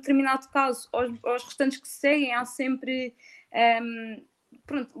aplicou num determinado caso aos restantes que se seguem. Há sempre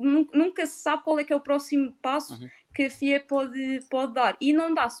pronto, nunca se sabe qual é que é o próximo passo que a FIA pode dar, e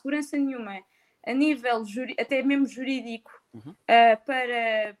não dá segurança nenhuma a nível até mesmo jurídico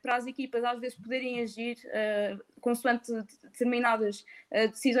para as equipas às vezes poderem agir consoante determinadas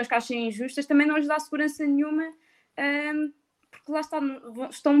decisões que achem injustas. Também não lhes dá segurança nenhuma, porque lá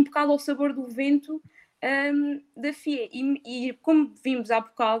estão um bocado ao sabor do vento da FIA, e como vimos há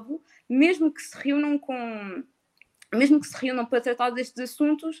bocado, mesmo que se reúnam para tratar destes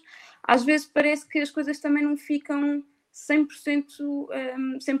assuntos, às vezes parece que as coisas também não ficam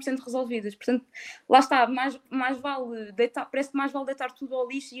 100% resolvidas. Portanto, lá está, mais vale deitar, parece que mais vale deitar tudo ao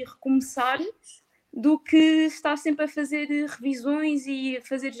lixo e recomeçar do que estar sempre a fazer revisões e a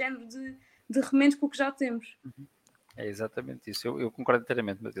fazer género de remendos com o que já temos. É exatamente isso, eu concordo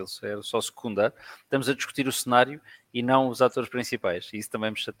inteiramente, Matilde, é só secundar. Estamos a discutir o cenário e não os atores principais, e isso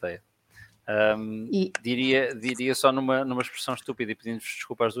também me chateia. Diria só numa expressão estúpida, e pedindo-vos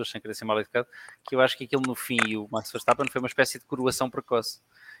desculpa às duas sem querer ser mal educado, que eu acho que aquilo no fim, e o Max Verstappen, foi uma espécie de coroação precoce.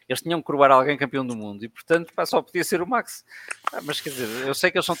 Eles tinham que coroar alguém campeão do mundo, e portanto só podia ser o Max. Mas quer dizer, eu sei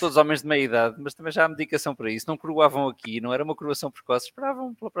que eles são todos homens de meia idade, mas também já há medicação para isso. Não coroavam aqui, não era uma coroação precoce,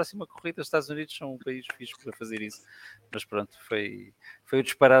 esperavam pela próxima corrida. Os Estados Unidos são um país fixe para fazer isso, mas pronto, foi o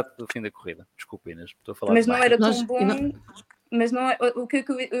disparate do fim da corrida. Desculpa, Inês, estou a falar mas não era tão bom. Mas não é, o que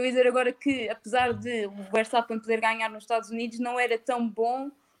eu ia dizer agora é que, apesar de o Verstappen poder ganhar nos Estados Unidos, não era tão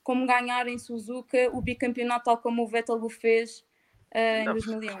bom como ganhar em Suzuka o bicampeonato, tal como o Vettel o fez em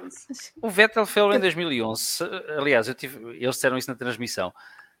 2011. O Vettel fez em 2011. Aliás, eles disseram isso na transmissão.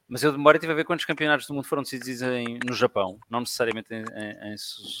 Mas eu de memória tive a ver quantos campeonatos do mundo foram decididos no Japão, não necessariamente em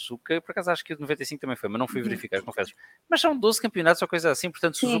Suzuka. Por acaso acho que o de 95 também foi, mas não fui verificar, confesso. Mas são 12 campeonatos ou coisa assim,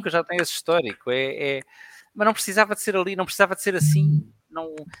 portanto Suzuka já tem esse histórico. Mas não precisava de ser ali, não precisava de ser assim.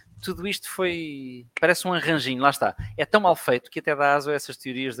 Não, tudo isto parece um arranjinho, lá está. É tão mal feito que até dá asa a essas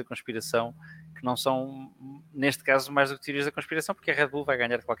teorias da conspiração, que não são, neste caso, mais do que teorias da conspiração, porque a Red Bull vai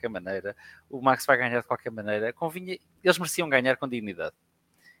ganhar de qualquer maneira, o Max vai ganhar de qualquer maneira. Eles mereciam ganhar com dignidade.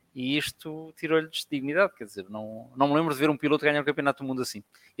 E isto tirou-lhes dignidade, quer dizer, não me lembro de ver um piloto ganhar o campeonato do mundo assim.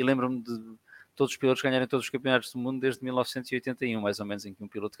 E lembro-me de todos os pilotos ganharem todos os campeonatos do mundo desde 1981, mais ou menos, em que um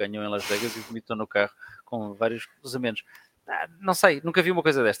piloto ganhou em Las Vegas e vomitou no carro com vários cruzamentos. Não sei, nunca vi uma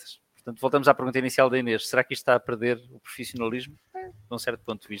coisa destas. Portanto, voltamos à pergunta inicial da Inês. Será que isto está a perder o profissionalismo? De um certo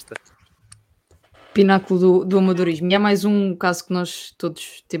ponto de vista. Pináculo do amadorismo. E é mais um caso que nós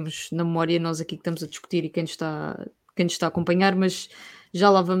todos temos na memória, nós aqui que estamos a discutir e quem nos está a acompanhar, mas já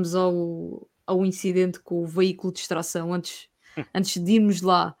lá vamos ao incidente com o veículo de extração. Antes de irmos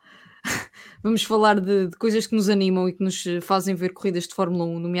lá, vamos falar de coisas que nos animam e que nos fazem ver corridas de Fórmula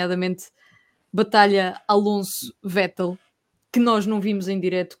 1, nomeadamente batalha Alonso-Vettel, que nós não vimos em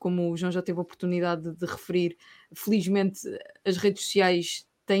direto, como o João já teve a oportunidade de referir. Felizmente, as redes sociais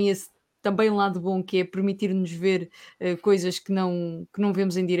têm esse também lado bom, que é permitir-nos ver coisas que não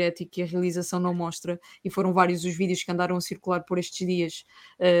vemos em direto e que a realização não mostra, e foram vários os vídeos que andaram a circular por estes dias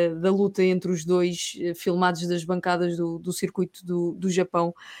da luta entre os dois, filmados das bancadas do circuito do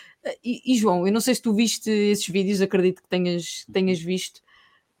Japão. E João, eu não sei se tu viste esses vídeos, acredito que tenhas visto.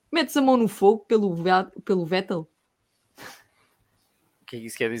 Metes a mão no fogo pelo Vettel? O que é que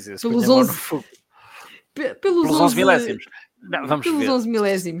isso quer dizer? Pelos 11 milésimos. Não, vamos pelos ver. 11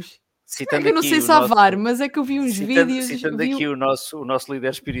 milésimos. Citando eu não sei se há VAR, mas é que eu vi uns vídeos... Citando aqui o nosso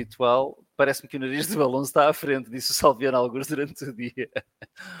líder espiritual, parece-me que o nariz do Alonso está à frente, disse o Salviano alguns durante o dia.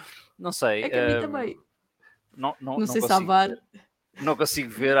 Não sei. É que a mim também. Não sei se há VAR. Não consigo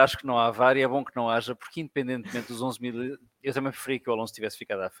ver, acho que não há VAR e é bom que não haja, porque independentemente dos 11 mil... Eu também preferia que o Alonso tivesse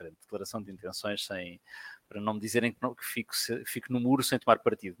ficado à frente. Declaração de intenções para não me dizerem que fico no muro sem tomar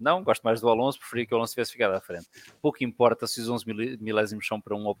partido. Não, gosto mais do Alonso, preferia que o Alonso tivesse ficado à frente. Pouco importa se os 11 milésimos são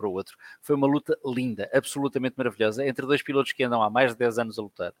para um ou para o outro. Foi uma luta linda, absolutamente maravilhosa, entre dois pilotos que andam há mais de 10 anos a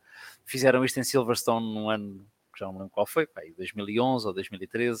lutar. Fizeram isto em Silverstone num ano... já não me lembro qual foi, 2011 ou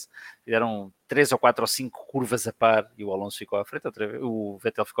 2013, fizeram 3 ou 4 ou 5 curvas a par e o Alonso ficou à frente outra vez, o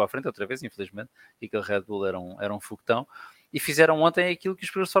Vettel ficou à frente outra vez, infelizmente, e aquele Red Bull era um foguetão, e fizeram ontem aquilo que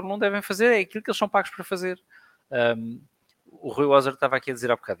os pilotos de Fórmula 1 devem fazer, é aquilo que eles são pagos para fazer. O Rui Ozer estava aqui a dizer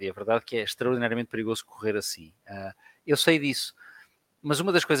há bocado, e é verdade que é extraordinariamente perigoso correr assim. Eu sei disso, mas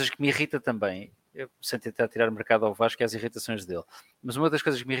uma das coisas que me irrita também, eu, sem tentar tirar o mercado ao Vasco, é as irritações dele, mas uma das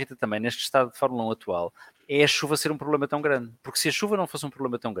coisas que me irrita também neste estado de Fórmula 1 atual é a chuva ser um problema tão grande, porque se a chuva não fosse um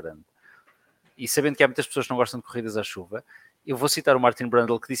problema tão grande, e sabendo que há muitas pessoas que não gostam de corridas à chuva, eu vou citar o Martin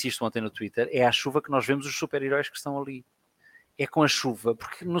Brundle que disse isto ontem no Twitter, é à chuva que nós vemos os super-heróis que estão ali. É com a chuva,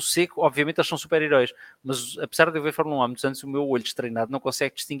 porque no seco, obviamente, eles são super-heróis, mas apesar de eu ver Fórmula 1 há muitos anos, o meu olho destreinado não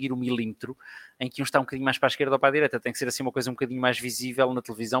consegue distinguir o milímetro em que um está um bocadinho mais para a esquerda ou para a direita. Tem que ser assim uma coisa um bocadinho mais visível na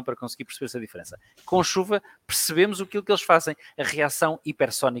televisão para conseguir perceber essa diferença. Com chuva, percebemos aquilo que eles fazem, a reação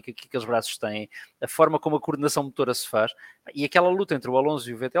hipersónica que aqueles braços têm, a forma como a coordenação motora se faz, e aquela luta entre o Alonso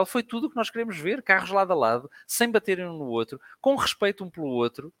e o Vettel foi tudo o que nós queremos ver, carros lado a lado, sem baterem um no outro, com respeito um pelo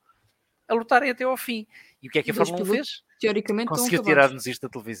outro, a lutarem até ao fim. E o que é que a Fórmula 1 fez? Teoricamente conseguiu tirar-nos isto da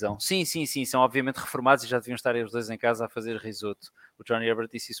televisão. Sim, são obviamente reformados e já deviam estar os dois em casa a fazer risoto. O Johnny Herbert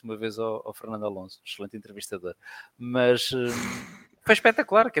disse isso uma vez ao Fernando Alonso, excelente entrevistador. Mas foi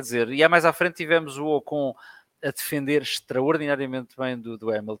espetacular, quer dizer, e mais à frente tivemos o Ocon a defender extraordinariamente bem do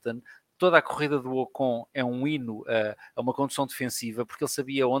Hamilton. Toda a corrida do Ocon é um hino a uma condução defensiva, porque ele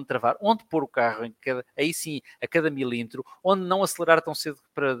sabia onde travar, onde pôr o carro, aí sim, a cada milímetro, onde não acelerar tão cedo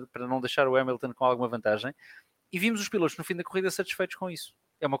para não deixar o Hamilton com alguma vantagem. E vimos os pilotos no fim da corrida satisfeitos com isso.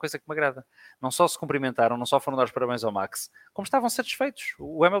 É uma coisa que me agrada. Não só se cumprimentaram, não só foram dar os parabéns ao Max, como estavam satisfeitos.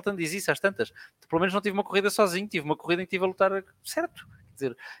 O Hamilton diz isso às tantas. Pelo menos não tive uma corrida sozinho, tive uma corrida em que estive a lutar certo.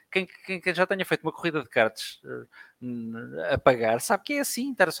 Quer dizer, quem já tenha feito uma corrida de karts a pagar, sabe que é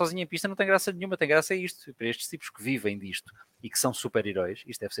assim. Estar sozinho em pista não tem graça nenhuma, tem graça é isto. E para estes tipos que vivem disto e que são super-heróis,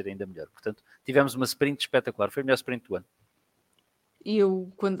 isto deve ser ainda melhor. Portanto, tivemos uma sprint espetacular. Foi a melhor sprint do ano. E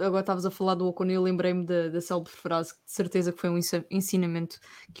eu, quando agora estavas a falar do Ocon, eu lembrei-me da célebre frase, que de certeza que foi um ensinamento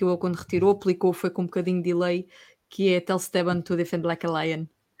que o Ocon retirou, aplicou, foi com um bocadinho de delay, que é "Tell Esteban to defend like a lion".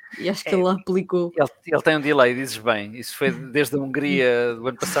 E acho que ele aplicou. Ele tem um delay, dizes bem. Isso foi desde a Hungria do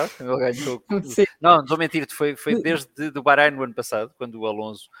ano passado, quando ele ganhou. Sim. Não estou a mentir, foi desde do Bahrein no ano passado, quando o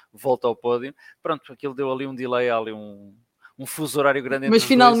Alonso volta ao pódio. Pronto, aquilo deu ali um delay, ali um um fuso horário grande entre Mas os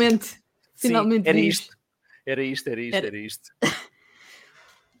finalmente, dois. finalmente Sim, era vimos. isto. Era isto.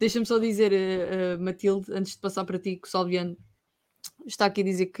 Deixa-me só dizer, Matilde, antes de passar para ti, que o Salviano está aqui a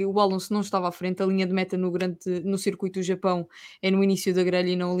dizer que o Alonso não estava à frente, a linha de meta no circuito do Japão é no início da grelha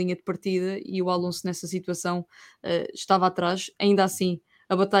e não a linha de partida, e o Alonso nessa situação estava atrás. Ainda assim,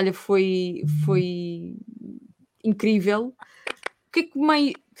 a batalha foi incrível. O que é que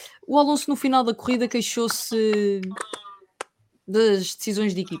o Alonso no final da corrida queixou-se das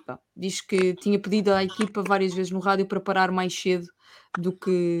decisões de equipa. Diz que tinha pedido à equipa várias vezes no rádio para parar mais cedo do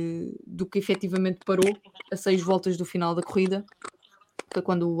que efetivamente parou, a 6 voltas do final da corrida. Foi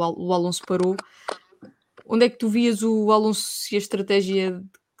quando o Alonso parou. Onde é que tu vias o Alonso se a estratégia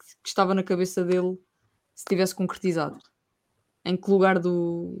que estava na cabeça dele se tivesse concretizado? Em que lugar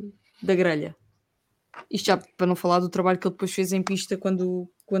da grelha? Isto já para não falar do trabalho que ele depois fez em pista quando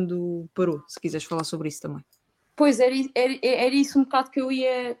parou, se quiseres falar sobre isso também. Pois, era isso um bocado que eu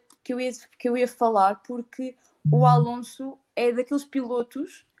ia falar, porque o Alonso é daqueles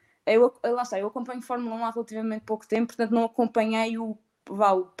pilotos, lá está, eu acompanho Fórmula 1 há relativamente pouco tempo, portanto não acompanhei o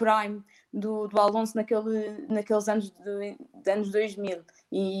prime do Alonso naqueles anos de anos 2000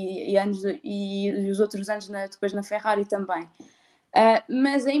 e os outros anos depois na Ferrari também.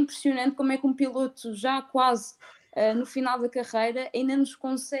 Mas é impressionante como é que um piloto já quase no final da carreira ainda nos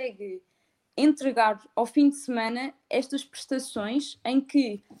consegue entregar ao fim de semana estas prestações em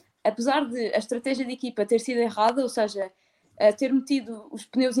que, apesar de a estratégia de equipa ter sido errada, ou seja, ter metido os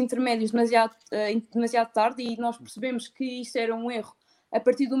pneus intermédios demasiado tarde, e nós percebemos que isso era um erro a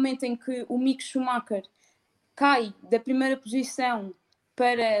partir do momento em que o Mick Schumacher cai da primeira posição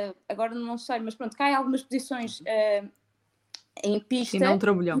para, agora não sei, mas pronto, cai algumas posições em pista. Sim, não um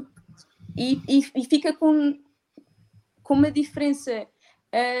trambolhão. E fica com uma diferença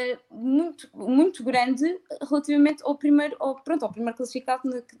muito, muito grande relativamente ao primeiro classificado,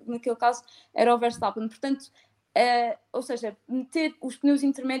 naquele caso era o Verstappen. Portanto, ou seja, meter os pneus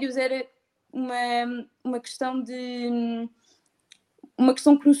intermédios era uma questão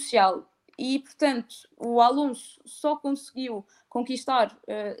crucial. E, portanto, o Alonso só conseguiu conquistar,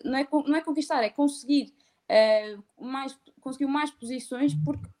 não é conquistar, é conseguir conseguiu mais posições,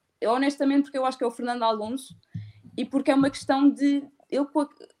 porque eu acho que é o Fernando Alonso, e porque é uma questão de ele com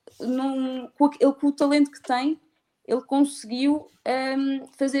o talento que tem, ele conseguiu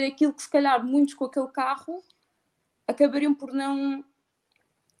fazer aquilo que se calhar muitos com aquele carro acabariam por não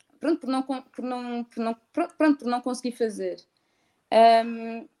conseguir fazer.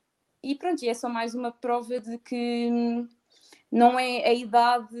 E pronto, e é só mais uma prova de que não é a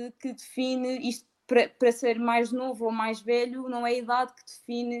idade que define isto, para ser mais novo ou mais velho, não é a idade que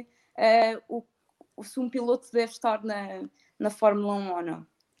define se um piloto deve estar na Fórmula 1 ou não.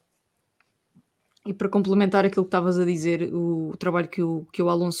 E para complementar aquilo que estavas a dizer, o trabalho que o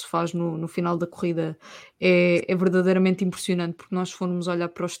Alonso faz no final da corrida é verdadeiramente impressionante, porque nós formos olhar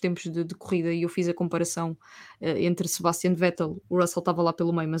para os tempos de corrida, e eu fiz a comparação entre Sebastian Vettel, o Russell estava lá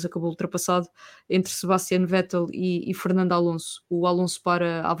pelo meio, mas acabou ultrapassado, entre Sebastian Vettel e Fernando Alonso. O Alonso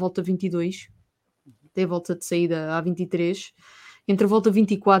para à volta 22, tem a volta de saída à 23, entre a volta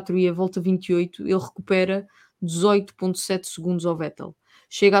 24 e a volta 28 ele recupera 18,7 segundos ao Vettel.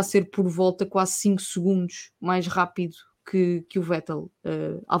 Chega a ser por volta quase 5 segundos mais rápido que o Vettel.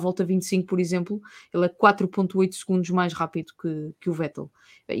 À volta 25, por exemplo, ele é 4,8 segundos mais rápido que o Vettel.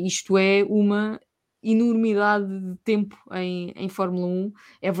 Isto é uma enormidade de tempo em Fórmula 1.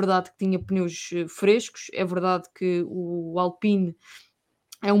 É verdade que tinha pneus frescos, é verdade que o Alpine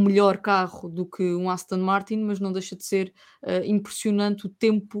é um melhor carro do que um Aston Martin, mas não deixa de ser impressionante o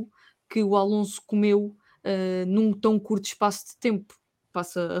tempo que o Alonso comeu num tão curto espaço de tempo.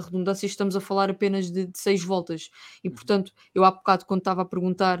 Passa a redundância, estamos a falar apenas de 6 voltas. E, portanto, eu há bocado, quando estava a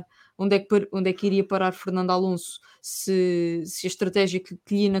perguntar onde é que iria parar Fernando Alonso, se a estratégia que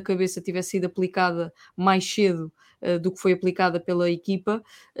lhe ia na cabeça tivesse sido aplicada mais cedo do que foi aplicada pela equipa,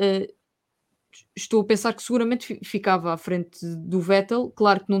 estou a pensar que seguramente ficava à frente do Vettel.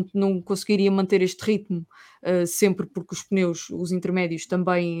 Claro que não conseguiria manter este ritmo sempre, porque os pneus, os intermédios,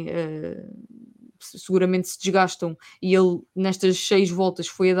 também seguramente se desgastam, e ele nestas 6 voltas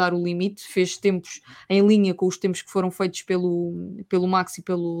foi a dar o limite, fez tempos em linha com os tempos que foram feitos pelo Max e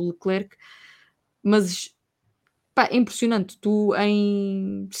pelo Leclerc, mas pá, é impressionante, tu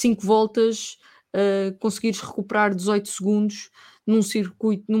em 5 voltas conseguires recuperar 18 segundos num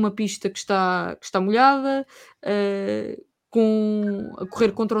circuito, numa pista que está molhada, a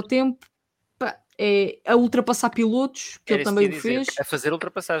correr contra o tempo, pá, é a ultrapassar pilotos, que ele também o fez. A fazer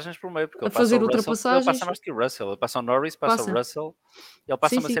ultrapassagens por meio, porque A ele passa fazer o Russell, ultrapassagens. ele passa mais que o Russell, ele passa o Norris, passa o Russell, ele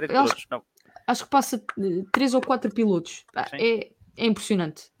passa Sim, uma sim. série de pilotos. Não. acho que passa 3 ou 4 pilotos. Sim. É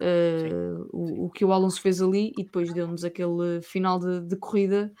impressionante o que o Alonso fez ali, e depois deu-nos aquele final de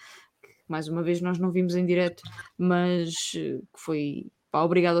corrida, que mais uma vez nós não vimos em direto, mas que foi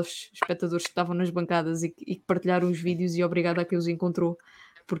obrigado aos espectadores que estavam nas bancadas e que partilharam os vídeos, e obrigado a quem os encontrou,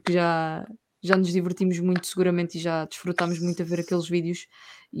 porque já nos divertimos muito seguramente e já desfrutámos muito a ver aqueles vídeos.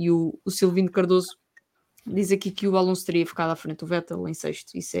 E o Silvino Cardoso diz aqui que o Alonso teria ficado à frente do Vettel em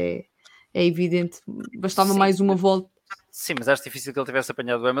sexto. Isso é evidente. Bastava Sim. mais uma volta. Sim, mas acho difícil que ele tivesse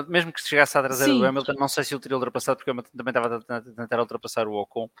apanhado o Hamilton, mesmo que chegasse à traseira do Hamilton, não sei se ele teria ultrapassado, porque o Hamilton também estava a tentar ultrapassar o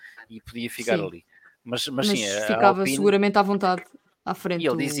Ocon e podia ficar ali. Mas sim, a ficava Alpine, seguramente à vontade à frente. E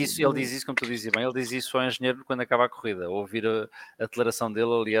ele diz isso, como tu dizes bem, ele diz isso ao engenheiro quando acaba a corrida. Ouvir a declaração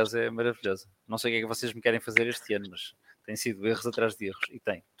dele, aliás, é maravilhosa. Não sei o que é que vocês me querem fazer este ano, mas tem sido erros atrás de erros. E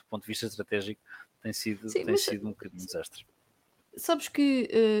tem, do ponto de vista estratégico, tem sido um bocadinho desastre. Sabes que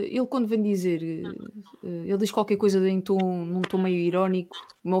ele, quando vem dizer, ele diz qualquer coisa num tom meio irónico,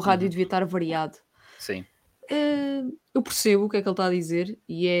 o meu rádio devia estar variado. Sim. Eu percebo o que é que ele está a dizer,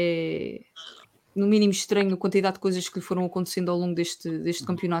 e é no mínimo estranho a quantidade de coisas que lhe foram acontecendo ao longo deste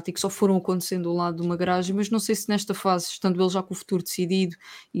campeonato e que só foram acontecendo ao lado de uma garagem, mas não sei se nesta fase, estando ele já com o futuro decidido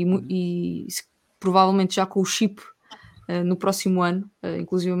e provavelmente já com o chip no próximo ano,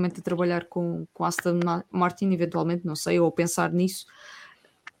 inclusivamente a trabalhar com Aston Martin, eventualmente, não sei, ou a pensar nisso,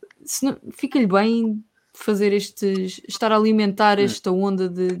 fica-lhe bem fazer estar a alimentar esta onda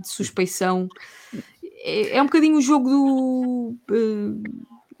de suspeição. É um bocadinho o jogo do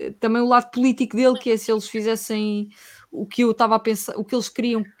também o lado político dele, que é se eles fizessem o que eu estava a pensar, o que eles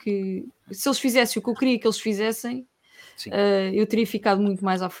queriam se eles fizessem o que eu queria que eles fizessem, eu teria ficado muito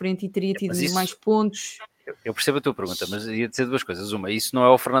mais à frente e teria tido mais pontos. Eu percebo a tua pergunta, mas ia dizer duas coisas. Uma, isso não é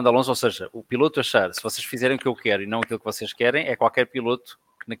o Fernando Alonso, ou seja, o piloto achar, se vocês fizerem o que eu quero e não aquilo que vocês querem, é qualquer piloto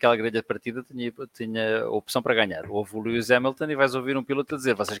que naquela grelha de partida tinha opção para ganhar. Houve o Lewis Hamilton e vais ouvir um piloto a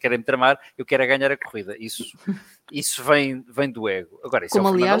dizer, vocês querem me tramar, eu quero ganhar a corrida. Isso vem do ego. Agora, isso como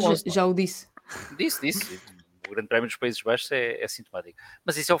é o aliás, Fernando Alonso, já o disse. Disse. O Grande Prémio dos Países Baixos é sintomático.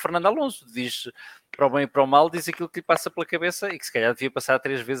 Mas isso é o Fernando Alonso. Diz para o bem e para o mal, diz aquilo que lhe passa pela cabeça e que se calhar devia passar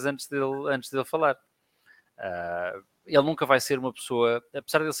 3 vezes antes dele falar. Ele nunca vai ser uma pessoa,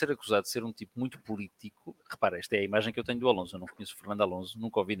 apesar de ele ser acusado de ser um tipo muito político. Repara, esta é a imagem que eu tenho do Alonso. Eu não conheço o Fernando Alonso,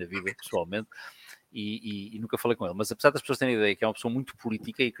 nunca o vi na vida pessoalmente e nunca falei com ele, mas apesar das pessoas terem a ideia que é uma pessoa muito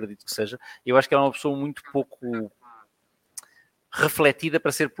política, e acredito que seja, eu acho que ele é uma pessoa muito pouco refletida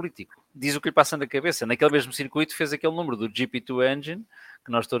para ser político. Diz o que lhe passa na cabeça. Naquele mesmo circuito fez aquele número do GP2 Engine, que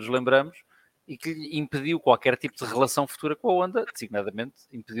nós todos lembramos, e que lhe impediu qualquer tipo de relação futura com a Honda, designadamente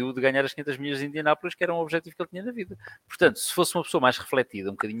impediu de ganhar as 500 milhas de Indianápolis, que era um objetivo que ele tinha na vida. Portanto, se fosse uma pessoa mais refletida,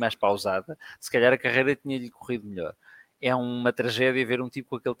 um bocadinho mais pausada, se calhar a carreira tinha-lhe corrido melhor. É uma tragédia ver um tipo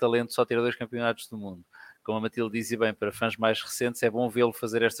com aquele talento só ter 2 campeonatos do mundo. Como a Matilde dizia bem, para fãs mais recentes, é bom vê-lo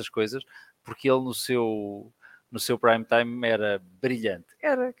fazer estas coisas, porque ele no seu prime time era brilhante.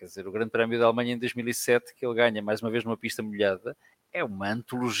 Quer dizer, o Grande Prémio da Alemanha em 2007, que ele ganha mais uma vez numa pista molhada, é uma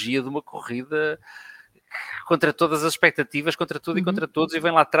antologia de uma corrida contra todas as expectativas, contra tudo e contra todos, e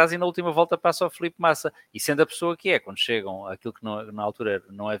vem lá atrás e na última volta passa ao Felipe Massa. E sendo a pessoa que é, quando chegam àquilo que na altura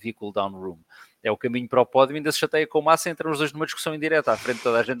não é vehicle down room, é o caminho para o pódio, ainda se chateia com o Massa, entram os dois numa discussão indireta à frente de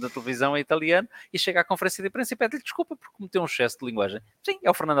toda a gente na televisão, é italiano, e chega à conferência de imprensa e pede-lhe desculpa por cometer um excesso de linguagem. Sim, é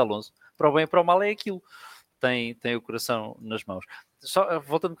o Fernando Alonso. Para o bem e para o mal é aquilo. Tem o coração nas mãos. Só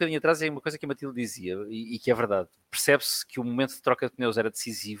voltando um bocadinho atrás, é uma coisa que a Matilde dizia e que é verdade. Percebe-se que o momento de troca de pneus era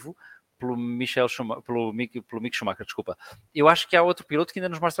decisivo pelo Mick Schumacher, desculpa. Eu acho que há outro piloto que ainda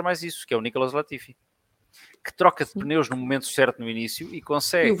nos mostra mais isso, que é o Nicolas Latifi, que troca de pneus no momento certo no início e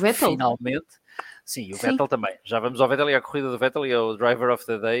consegue E o Vettel? finalmente... Sim, e o Vettel também. Já vamos ao Vettel e à corrida do Vettel e ao Driver of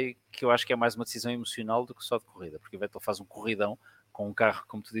the Day, que eu acho que é mais uma decisão emocional do que só de corrida, porque o Vettel faz um corridão com um carro,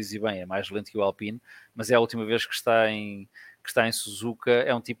 como tu dizes bem, é mais lento que o Alpine, mas é a última vez que está em Suzuka.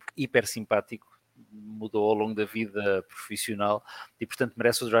 É um tipo hiper simpático, mudou ao longo da vida profissional e portanto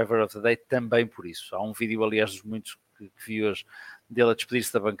merece o Driver of the Day também por isso. Há um vídeo, aliás, dos muitos que vi hoje, dele a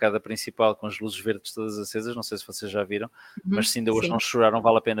despedir-se da bancada principal com as luzes verdes todas acesas, não sei se vocês já viram, mas se ainda hoje não choraram,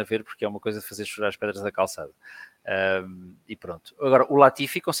 vale a pena ver, porque é uma coisa de fazer chorar as pedras da calçada. E pronto. Agora, o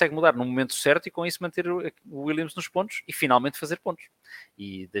Latifi consegue mudar no momento certo e com isso manter o Williams nos pontos e finalmente fazer pontos.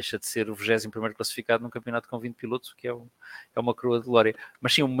 E deixa de ser o 21º classificado num campeonato com 20 pilotos, que é uma coroa de glória.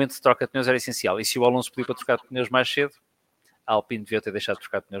 Mas sim, o momento de troca de pneus era essencial. E se o Alonso pediu para trocar de pneus mais cedo, a Alpine devia ter deixado de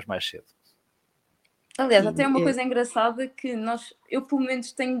trocar de pneus mais cedo. Aliás, até uma coisa engraçada que eu pelo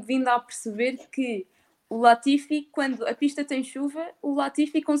menos tenho vindo a perceber que o Latifi, quando a pista tem chuva, o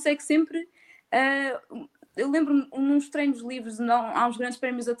Latifi consegue sempre eu lembro-me nos treinos livres, não, há uns grandes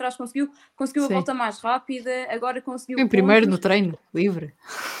prémios atrás, conseguiu a volta mais rápida, agora conseguiu Em primeiro no pontos. treino livre.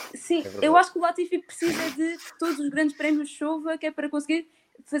 Sim, eu acho que o Latifi precisa de que todos os grandes prémios chova, que é para conseguir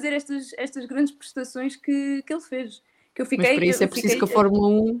fazer estas grandes prestações que ele fez. Que eu fiquei, Mas para isso é preciso que a Fórmula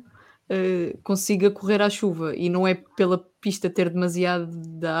 1 consiga correr à chuva, e não é pela pista ter demasiado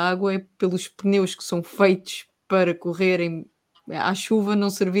da água, é pelos pneus que são feitos para correrem à chuva não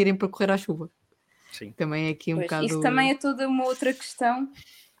servirem para correr à chuva. Sim. Também é aqui um bocado... Isso também é toda uma outra questão,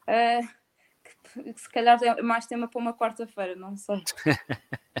 que se calhar é mais tema para uma quarta-feira, não sei.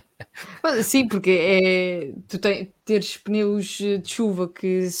 Sim, porque tu teres pneus de chuva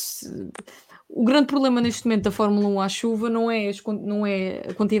que... O grande problema neste momento da Fórmula 1 à chuva não é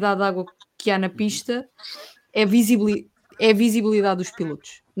a quantidade de água que há na pista, é a visibilidade dos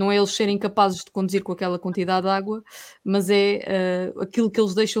pilotos. Não é eles serem capazes de conduzir com aquela quantidade de água, mas é aquilo que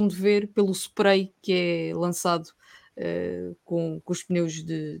eles deixam de ver pelo spray que é lançado com os pneus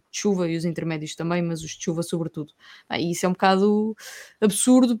de chuva e os intermédios também, mas os de chuva sobretudo. E isso é um bocado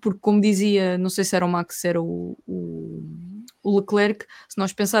absurdo, porque como dizia, não sei se era o Max, se era o Leclerc, se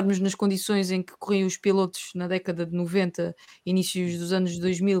nós pensarmos nas condições em que corriam os pilotos na década de 90, inícios dos anos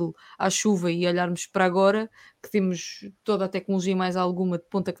 2000, à chuva, e olharmos para agora, que temos toda a tecnologia mais alguma de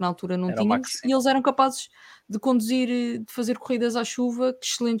ponta que na altura não Era o tínhamos, Max, e eles eram capazes de conduzir, de fazer corridas à chuva,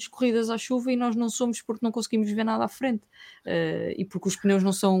 excelentes corridas à chuva, e nós não somos porque não conseguimos ver nada à frente, e porque os pneus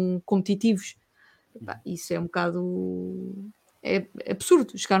não são competitivos. Isso é um bocado... É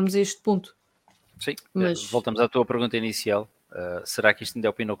absurdo chegarmos a este ponto. Sim, Mas... voltamos à tua pergunta inicial. Será que isto ainda é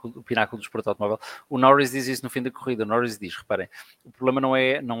o pináculo do esporte automóvel? O Norris diz isso no fim da corrida. O Norris diz, reparem, o problema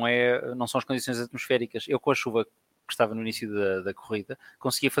não são as condições atmosféricas. Eu, com a chuva que estava no início da corrida,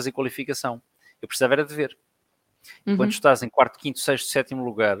 conseguia fazer qualificação. Eu precisava era de ver. Quando estás em quarto, quinto, sexto, sétimo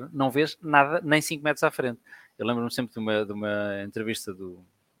lugar, não vês nada, nem 5 metros à frente. Eu lembro-me sempre de uma entrevista do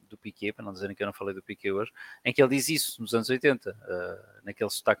Piquet, para não dizerem que eu não falei do Piquet hoje, em que ele diz isso nos anos 80, naquele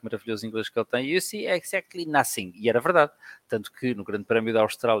sotaque maravilhoso inglês que ele tem, e eu see exactly nothing, e era verdade, tanto que no Grande Prémio da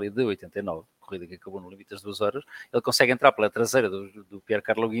Austrália de 89, corrida que acabou no limite das 2 horas, ele consegue entrar pela traseira do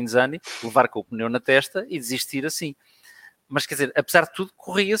Piercarlo Ghinzani, levar com o pneu na testa e desistir assim. Mas quer dizer, apesar de tudo,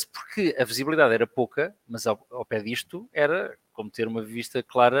 corria-se porque a visibilidade era pouca, mas ao pé disto era como ter uma vista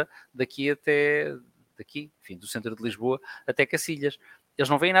clara daqui, enfim, do centro de Lisboa até Cacilhas. Eles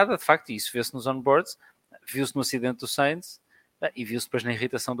não veem nada, de facto, e isso vê-se nos onboards, viu-se no acidente do Sainz e viu-se depois na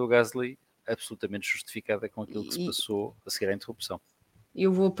irritação do Gasly, absolutamente justificada com aquilo que se passou a seguir à interrupção.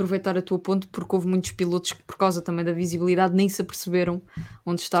 Eu vou aproveitar a tua ponte, porque houve muitos pilotos que, por causa também da visibilidade, nem se aperceberam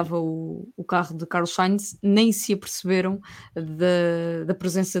onde estava o carro de Carlos Sainz, nem se aperceberam da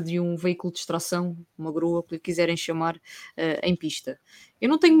presença de um veículo de extração, uma grua, que lhe quiserem chamar, em pista. Eu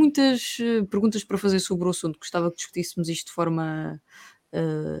não tenho muitas perguntas para fazer sobre o assunto, gostava que discutíssemos isto de forma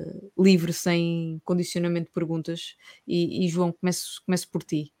livre, sem condicionamento de perguntas. E João, começo por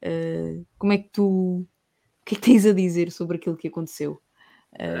ti. Como é que o que é que tens a dizer sobre aquilo que aconteceu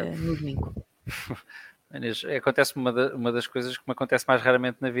no domingo? Inês, acontece uma das coisas que me acontece mais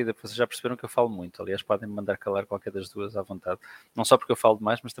raramente na vida. Vocês já perceberam que eu falo muito. Aliás, podem me mandar calar qualquer das duas à vontade. Não só porque eu falo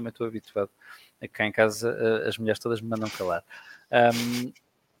demais, mas também estou habituado a que cá em casa as mulheres todas me mandam calar.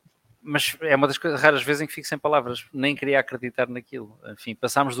 Mas é uma das raras vezes em que fico sem palavras. Nem queria acreditar naquilo. Enfim,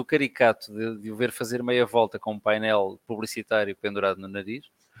 passámos do caricato de o ver fazer meia volta com um painel publicitário pendurado no nariz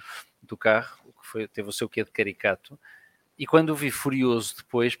do carro, que teve o seu quê de caricato. E quando o vi furioso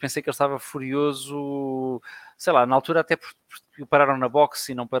depois, pensei que ele estava furioso, sei lá, na altura até porque o pararam na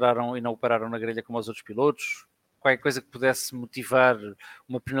boxe e não o pararam na grelha como os outros pilotos, qualquer coisa que pudesse motivar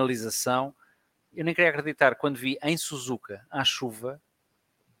uma penalização. Eu nem queria acreditar quando vi em Suzuka, à chuva,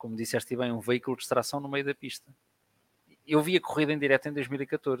 como disseste bem, um veículo de extração no meio da pista. Eu vi a corrida em direto em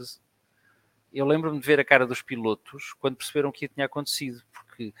 2014. Eu lembro-me de ver a cara dos pilotos quando perceberam que tinha acontecido,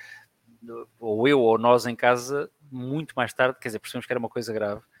 porque ou eu ou nós em casa, muito mais tarde, quer dizer, percebemos que era uma coisa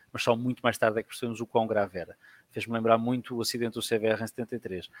grave, mas só muito mais tarde é que percebemos o quão grave era. Fez-me lembrar muito o acidente do CBR em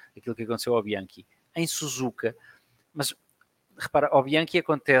 73, aquilo que aconteceu ao Bianchi, em Suzuka. Mas, repara, ao Bianchi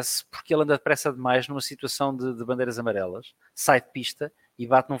acontece porque ele anda depressa demais numa situação de bandeiras amarelas, sai de pista e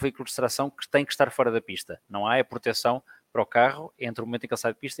bate num veículo de extração que tem que estar fora da pista. Não há proteção para o carro entre o momento em que ele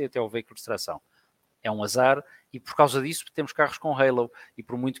sai de pista e até o veículo de extração. É um azar, e por causa disso temos carros com halo, e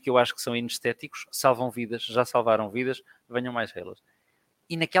por muito que eu acho que são inestéticos, salvam vidas, já salvaram vidas, venham mais halos.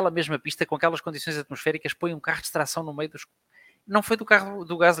 E naquela mesma pista, com aquelas condições atmosféricas, põe um carro de extração no meio dos... Não foi do carro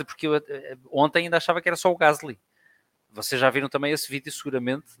do Gasly, porque eu ontem ainda achava que era só o Gasly. Vocês já viram também esse vídeo,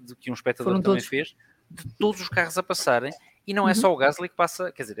 seguramente, de que um espectador também fez, de todos os carros a passarem, E não é só o Gasly que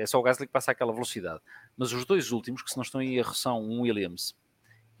passa, quer dizer, é só o Gasly que passa àquela velocidade, mas os dois últimos, que se não estão em erro, são um Williams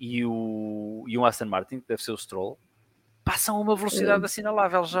e um Aston Martin, que deve ser o Stroll, passam a uma velocidade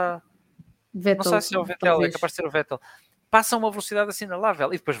assinalável já. Vettel, não sei se é o Vettel, talvez. é capaz de ser o Vettel. Passam a uma velocidade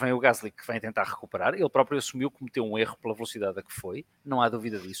assinalável. E depois vem o Gasly, que vem tentar recuperar. Ele próprio assumiu que cometeu um erro pela velocidade a que foi, não há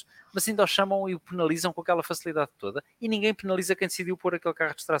dúvida disso. Mas ainda o chamam e o penalizam com aquela facilidade toda. E ninguém penaliza quem decidiu pôr aquele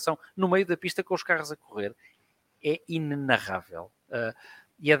carro de distração no meio da pista com os carros a correr. É inenarrável.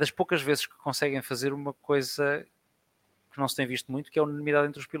 E é das poucas vezes que conseguem fazer uma coisa que não se tem visto muito, que é a unanimidade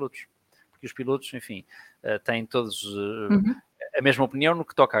entre os pilotos. Porque os pilotos, enfim, têm todos a mesma opinião no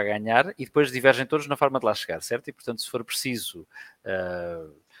que toca a ganhar e depois divergem todos na forma de lá chegar, certo? E, portanto, se for preciso...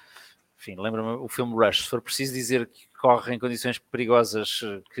 enfim, lembra-me o filme Rush, se for preciso dizer que corre em condições perigosas,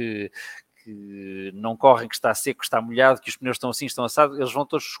 que não correm, que está seco, que está molhado, que os pneus estão assim, estão assados, eles vão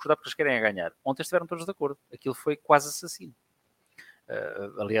todos discordar porque eles querem a ganhar. Ontem estiveram todos de acordo. Aquilo foi quase assassino.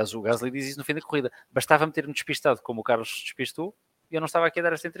 Aliás, o Gasly diz isso no fim da corrida. Bastava-me ter-me despistado como o Carlos se despistou e eu não estava aqui a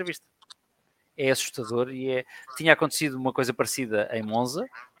dar esta entrevista. É assustador e tinha acontecido uma coisa parecida em Monza,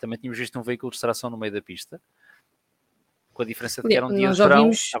 também tínhamos visto um veículo de distração no meio da pista, com a diferença de que era um dia de verão,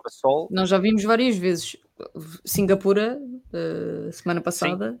 estava sol. Nós já vimos várias vezes. Singapura, semana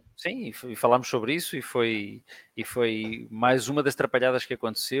passada. Sim, e falámos sobre isso e foi mais uma das atrapalhadas que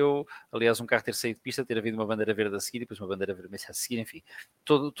aconteceu. Aliás, um carro ter saído de pista, ter havido uma bandeira verde a seguir e depois uma bandeira vermelha a seguir, enfim,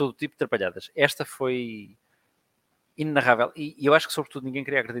 todo tipo de atrapalhadas. Esta foi inenarrável e eu acho que sobretudo ninguém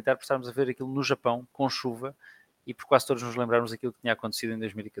queria acreditar por estarmos a ver aquilo no Japão, com chuva, e por quase todos nos lembrarmos daquilo que tinha acontecido em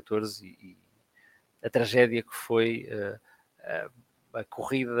 2014 e a tragédia que foi a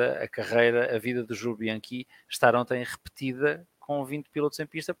corrida, a carreira, a vida do Jules Bianchi estar ontem repetida com 20 pilotos em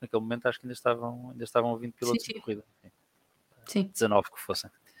pista, porque naquele momento acho que ainda estavam 20 pilotos em corrida. Sim. 19 que fossem.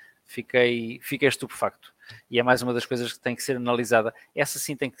 Fiquei estupefacto. E é mais uma das coisas que tem que ser analisada. Essa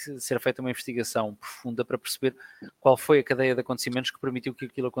sim tem que ser feita uma investigação profunda para perceber qual foi a cadeia de acontecimentos que permitiu que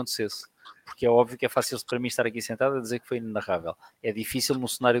aquilo acontecesse. Porque é óbvio que é fácil para mim estar aqui sentado a dizer que foi inenarrável. É difícil no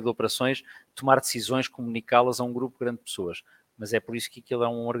cenário de operações tomar decisões, comunicá-las a um grupo grande de pessoas. Mas é por isso que aquilo é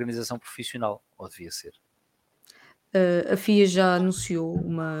uma organização profissional, ou devia ser. A FIA já anunciou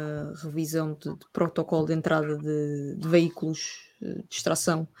uma revisão de protocolo de entrada de veículos de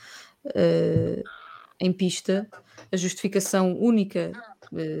distração em pista. A justificação única,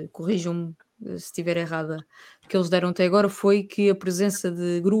 corrijam-me se estiver errada, que eles deram até agora foi que a presença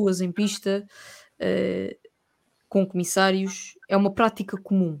de gruas em pista com comissários é uma prática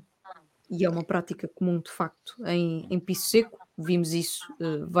comum. E é uma prática comum, de facto, em piso seco. Vimos isso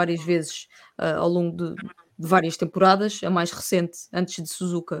várias vezes ao longo de várias temporadas. A mais recente, antes de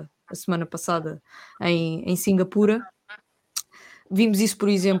Suzuka, a semana passada, em Singapura. Vimos isso, por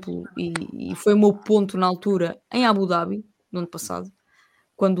exemplo, e foi o meu ponto na altura, em Abu Dhabi, no ano passado,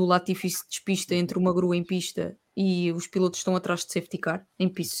 quando o Latifi se despista entre uma grua em pista e os pilotos estão atrás de safety car, em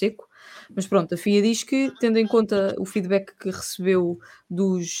piso seco. Mas pronto, a FIA diz que, tendo em conta o feedback que recebeu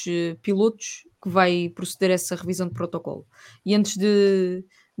dos pilotos, que vai proceder a essa revisão de protocolo. E antes de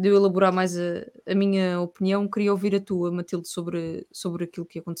eu elaborar mais a minha opinião, queria ouvir a tua, Matilde, sobre aquilo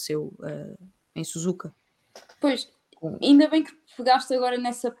que aconteceu em Suzuka. Pois, ainda bem que pegaste agora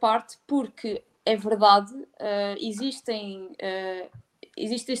nessa parte, porque é verdade, existe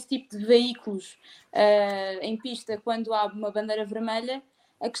este tipo de veículos em pista quando há uma bandeira vermelha.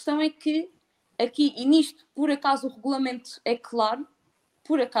 A questão é que aqui, e nisto, por acaso, o regulamento é claro,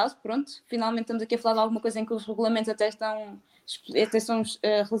 por acaso, pronto, finalmente estamos aqui a falar de alguma coisa em que os regulamentos até são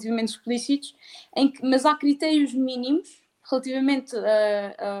relativamente explícitos, mas há critérios mínimos relativamente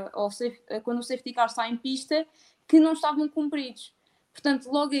quando o safety car está em pista que não estavam cumpridos.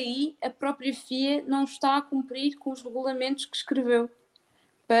 Portanto, logo aí, a própria FIA não está a cumprir com os regulamentos que escreveu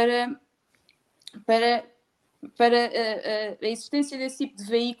para a existência desse tipo de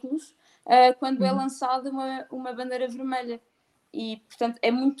veículos quando é lançada uma bandeira vermelha. E, portanto,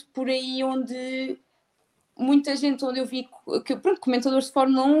 é muito por aí onde muita gente, onde eu vi que comentadores de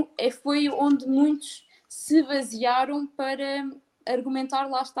Fórmula 1, foi onde muitos se basearam para argumentar,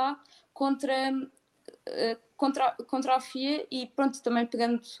 lá está, contra a FIA. E pronto, também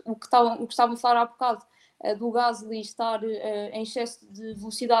pegando o que estavam a falar há bocado, do Gasly estar em excesso de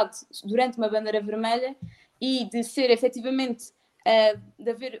velocidade durante uma bandeira vermelha e de ser efetivamente de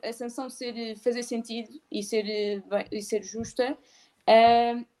haver a sanção fazer sentido e ser justa,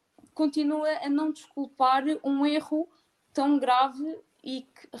 continua a não desculpar um erro tão grave e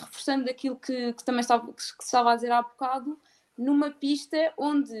reforçando aquilo que também estava a dizer há bocado, numa pista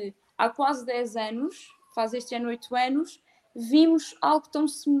onde há quase 10 anos, faz este ano 8 anos, vimos algo tão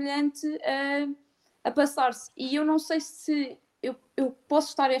semelhante a passar-se. E eu não sei se eu posso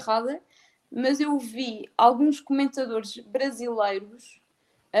estar errada, mas eu vi alguns comentadores brasileiros,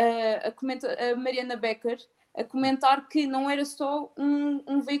 a Mariana Becker, a comentar que não era só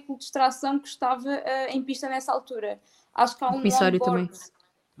um veículo de extração que estava em pista nessa altura. Acho que há um comissário onboard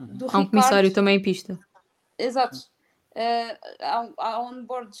também. do Há um comissário Ricardo. também em pista. Exato. Há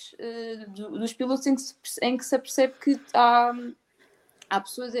onboards dos pilotos em que se apercebe que há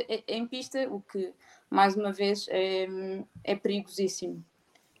pessoas em pista, o que, mais uma vez, é perigosíssimo.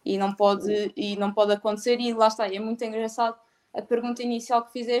 E não pode acontecer. E lá está, é muito engraçado a pergunta inicial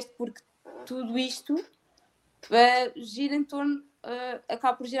que fizeste, porque tudo isto gira em torno,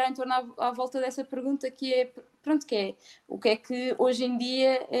 acaba por girar em torno à volta dessa pergunta que é, pronto, que é o que é que hoje em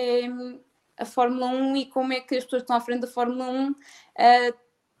dia é a Fórmula 1 e como é que as pessoas que estão à frente da Fórmula 1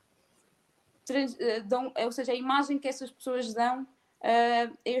 dão, ou seja, a imagem que essas pessoas dão a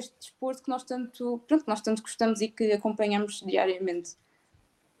este desporto que nós tanto gostamos e que acompanhamos diariamente.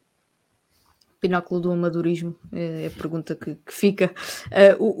 Pináculo do amadorismo, é a pergunta que fica.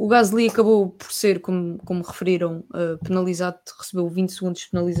 O Gasly acabou por ser, como referiram, penalizado, recebeu 20 segundos de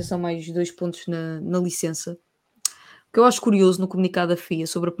penalização mais 2 pontos na licença. O que eu acho curioso no comunicado da FIA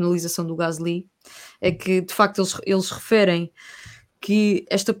sobre a penalização do Gasly é que, de facto, eles referem que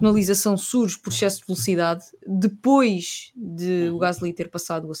esta penalização surge por excesso de velocidade depois de o Gasly ter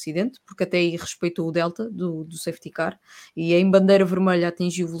passado o acidente, porque até aí respeitou o delta do safety car e em bandeira vermelha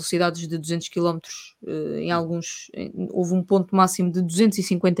atingiu velocidades de 200 km, houve um ponto máximo de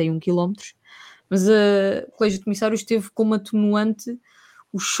 251 km, mas o Colégio de Comissários teve como atenuante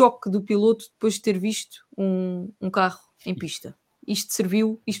o choque do piloto depois de ter visto um carro em pista. Isto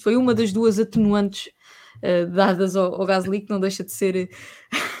foi uma das duas atenuantes dadas ao Gasly, que não deixa de ser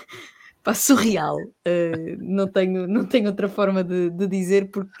surreal. Não tenho outra forma de dizer,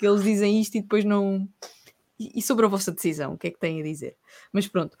 porque eles dizem isto e depois não... E sobre a vossa decisão, o que é que têm a dizer? Mas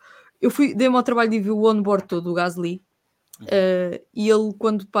pronto, dei-me ao trabalho de ver o onboard todo do Gasly, e ele,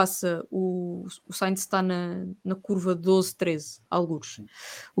 quando passa, o Sainz está na curva 12, 13, algures.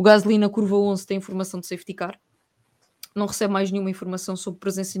 O Gasly na curva 11 tem informação de safety car, não recebe mais nenhuma informação sobre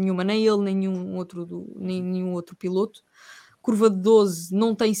presença nenhuma, nem ele, nem nenhum outro piloto. Curva de 12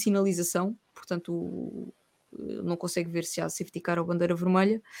 não tem sinalização, portanto não consegue ver se há safety car ou bandeira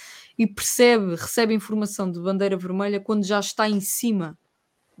vermelha, e recebe informação de bandeira vermelha quando já está em cima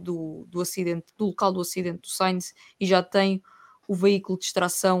do acidente, do local do acidente do Sainz, e já tem o veículo de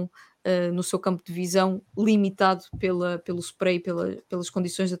extração no seu campo de visão limitado pelo spray, pelas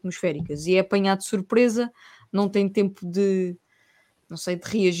condições atmosféricas, e é apanhado de surpresa, não tem tempo de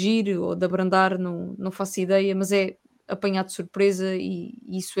reagir ou de abrandar, não faço ideia, mas é apanhado de surpresa e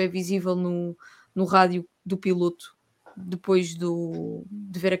isso é visível no rádio do piloto depois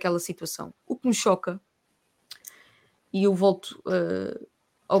de ver aquela situação. O que me choca, e eu volto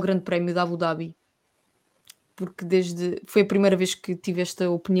ao Grande Prémio de Abu Dhabi, porque foi a primeira vez que tive esta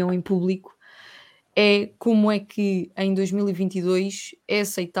opinião em público, é como é que em 2022 é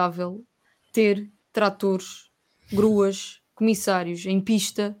aceitável ter tratores, gruas, comissários em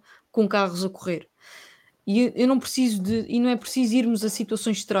pista com carros a correr. E eu não preciso e não é preciso irmos a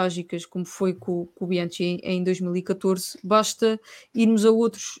situações trágicas como foi com o Bianchi em 2014, basta irmos a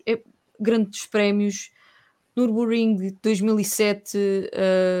outros grandes prémios, Nürburgring 2007,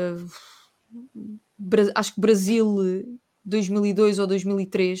 acho que Brasil 2002 ou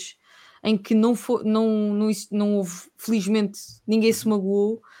 2003, em que não houve, felizmente ninguém se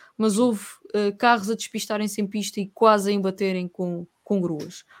magoou, mas houve carros a despistarem-se em pista e quase a embaterem com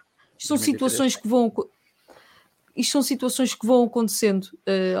gruas. Isto são situações que vão acontecendo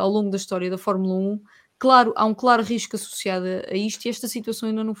ao longo da história da Fórmula 1. Claro, há um claro risco associado a isto e esta situação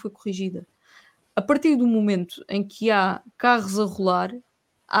ainda não foi corrigida. A partir do momento em que há carros a rolar,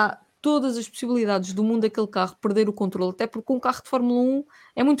 há todas as possibilidades do mundo daquele carro perder o controle, até porque com um carro de Fórmula 1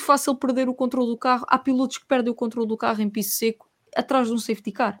 é muito fácil perder o controle do carro. Há pilotos que perdem o controle do carro em piso seco atrás de um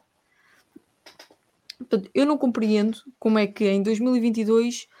safety car. Portanto, eu não compreendo como é que em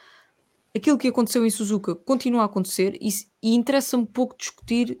 2022 aquilo que aconteceu em Suzuka continua a acontecer e interessa-me pouco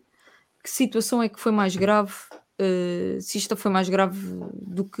discutir que situação é que foi mais grave, se isto foi mais grave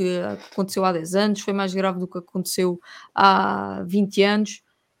do que aconteceu há 10 anos, foi mais grave do que aconteceu há 20 anos,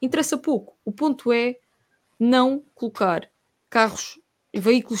 interessa pouco. O ponto é não colocar carros e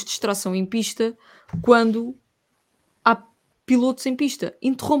veículos de extração em pista quando há pilotos em pista.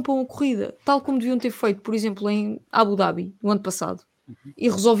 Interrompam a corrida, tal como deviam ter feito, por exemplo, em Abu Dhabi, no ano passado. E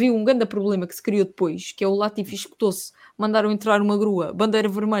resolviam um grande problema que se criou depois, que é o Latifi espetou-se, mandaram entrar uma grua, bandeira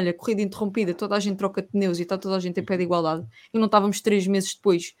vermelha, corrida interrompida, toda a gente troca de pneus e está toda a gente em pé de igualdade, e não estávamos 3 meses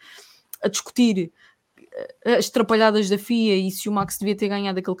depois a discutir as trapalhadas da FIA e se o Max devia ter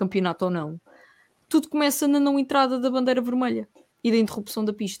ganhado aquele campeonato ou não, tudo começa na não entrada da bandeira vermelha e da interrupção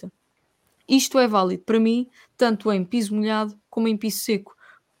da pista. Isto é válido para mim, tanto em piso molhado como em piso seco.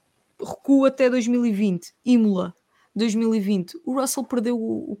 Recuo até 2020, Imola, 2020, o Russell perdeu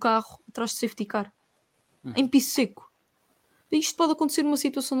o carro atrás de safety car, em piso seco. Isto pode acontecer numa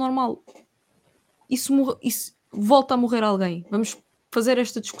situação normal. Isso volta a morrer alguém. Vamos fazer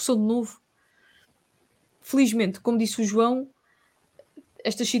esta discussão de novo. Felizmente, como disse o João,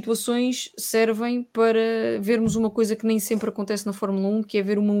 estas situações servem para vermos uma coisa que nem sempre acontece na Fórmula 1, que é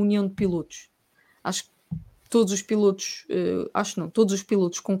ver uma união de pilotos. Acho que todos os pilotos, todos os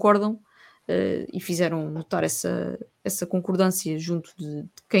pilotos concordam e fizeram notar essa concordância junto de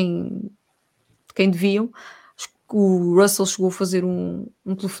quem deviam. Acho que o Russell chegou a fazer um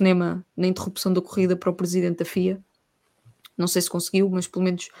telefonema na interrupção da corrida para o presidente da FIA. Não sei se conseguiu, mas pelo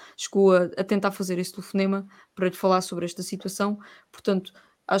menos chegou a tentar fazer esse telefonema para lhe falar sobre esta situação. Portanto,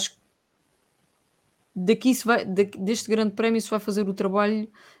 acho que deste grande prémio se vai fazer o trabalho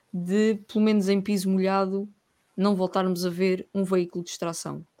de, pelo menos em piso molhado, não voltarmos a ver um veículo de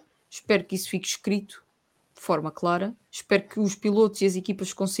extração. Espero que isso fique escrito de forma clara. Espero que os pilotos e as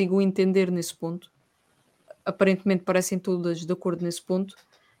equipas consigam entender nesse ponto. Aparentemente parecem todas de acordo nesse ponto.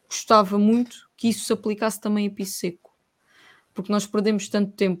 Gostava muito que isso se aplicasse também a piso seco. Porque nós perdemos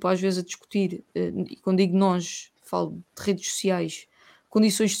tanto tempo, às vezes, a discutir, e quando digo nós, falo de redes sociais,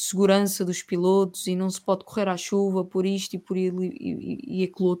 condições de segurança dos pilotos e não se pode correr à chuva por isto e por e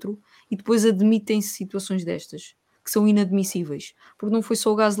aquele outro, e depois admitem-se situações destas, que são inadmissíveis. Porque não foi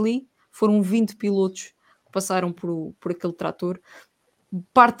só o Gasly, foram 20 pilotos que passaram por aquele trator,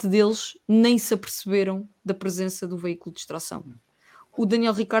 parte deles nem se aperceberam da presença do veículo de extração. O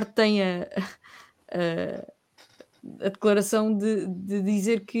Daniel Ricciardo tem a declaração de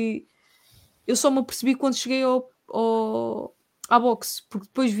dizer que eu só me apercebi quando cheguei à boxe, porque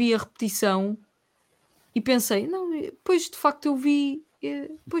depois vi a repetição e pensei, não, depois de facto eu vi,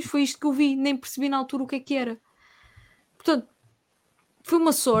 depois foi isto que eu vi, nem percebi na altura o que é que era. Portanto, foi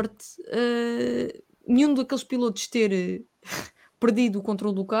uma sorte nenhum daqueles pilotos ter perdido o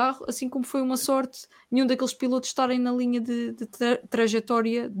controle do carro, assim como foi uma sorte nenhum daqueles pilotos estarem na linha de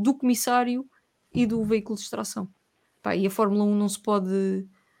trajetória do comissário e do veículo de extração. Pá, e a Fórmula 1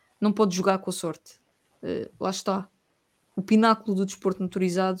 não pode jogar com a sorte. Lá está. O pináculo do desporto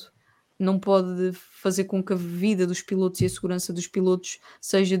motorizado não pode fazer com que a vida dos pilotos e a segurança dos pilotos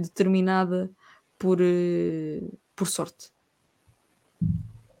seja determinada por sorte.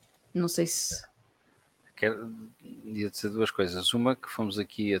 Não sei se... Ia dizer duas coisas. Uma, que fomos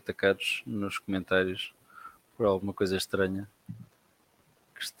aqui atacados nos comentários por alguma coisa estranha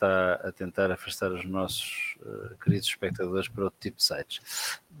que está a tentar afastar os nossos queridos espectadores para outro tipo de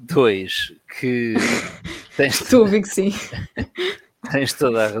sites. Dois, que estou a ver que sim. Tens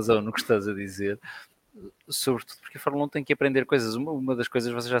toda a razão no que estás a dizer, sobretudo porque a Fórmula 1 tem que aprender coisas. Uma das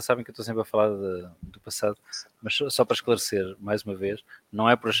coisas, vocês já sabem que eu estou sempre a falar do passado, mas só para esclarecer mais uma vez, não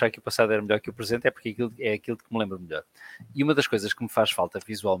é por achar que o passado era melhor que o presente, é porque é aquilo que me lembro melhor. E uma das coisas que me faz falta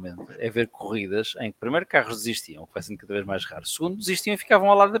visualmente é ver corridas em que primeiro carros desistiam, o que vai sendo cada vez mais raro, segundo, desistiam e ficavam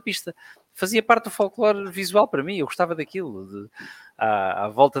ao lado da pista. Fazia parte do folclore visual para mim, eu gostava daquilo. À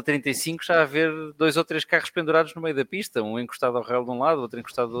volta 35 já haver 2 ou 3 carros pendurados no meio da pista, um encostado ao rail de um lado, outro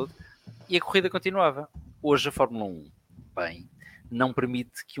encostado do outro, e a corrida continuava. Hoje a Fórmula 1, não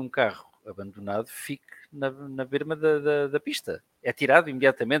permite que um carro abandonado fique na berma da pista. É tirado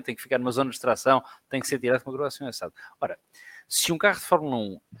imediatamente, tem que ficar numa zona de extração, tem que ser tirado com uma graduação assado. Ora, se um carro de Fórmula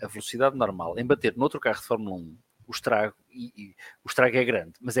 1, a velocidade normal, embater noutro carro de Fórmula 1, o estrago é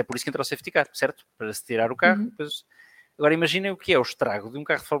grande, mas é por isso que entra o safety car, certo? Para se tirar o carro. Depois... Agora imaginem o que é o estrago de um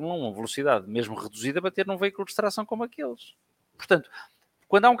carro de Fórmula 1, a velocidade mesmo reduzida, bater num veículo de extração como aqueles. Portanto,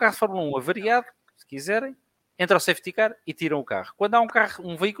 quando há um carro de Fórmula 1 avariado, se quiserem, entra o safety car e tiram o carro. Quando há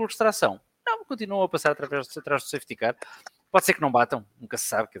um veículo de extração, não, continuam a passar atrás do safety car. Pode ser que não batam, nunca se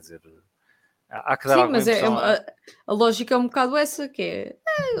sabe, quer dizer... Há que dar sim, mas a lógica é um bocado essa, que é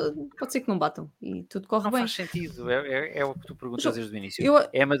pode ser que não batam e tudo corre bem. Não faz sentido, é o que tu perguntas desde o início.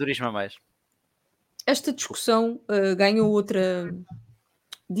 É amadorismo a mais. Esta discussão ganhou outra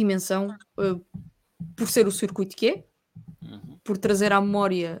dimensão por ser o circuito que é, por trazer à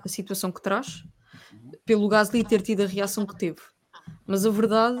memória a situação que traz, pelo Gasly ter tido a reação que teve. Mas a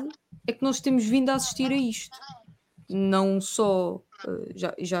verdade é que nós temos vindo a assistir a isto. Não só,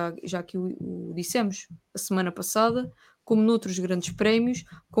 já que o dissemos a semana passada, como noutros grandes prémios,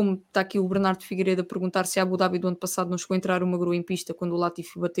 como está aqui o Bernardo Figueiredo a perguntar se a Abu Dhabi do ano passado não chegou a entrar uma grua em pista quando o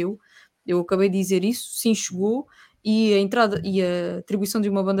Latifi bateu. Eu acabei de dizer isso, sim chegou, e a entrada e a atribuição de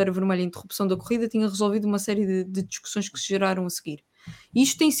uma bandeira vermelha e interrupção da corrida tinha resolvido uma série de discussões que se geraram a seguir. E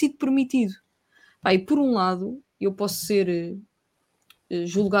isto tem sido permitido. E por um lado, eu posso ser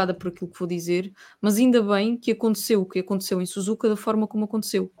julgada por aquilo que vou dizer, mas ainda bem que aconteceu o que aconteceu em Suzuka da forma como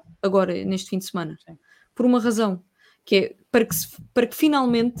aconteceu, agora, neste fim de semana. Sim. Por uma razão, que é para que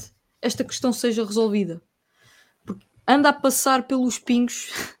finalmente esta questão seja resolvida. Porque anda a passar pelos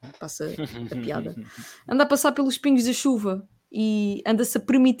pingos, passa a piada, anda a passar pelos pingos da chuva e anda-se a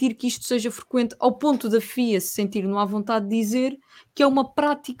permitir que isto seja frequente ao ponto da FIA se sentir não à vontade de dizer que é uma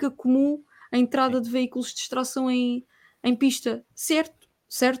prática comum a entrada de veículos de extração em pista.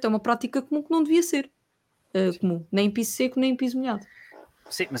 Certo, é uma prática comum que não devia ser comum, nem em piso seco, nem em piso molhado.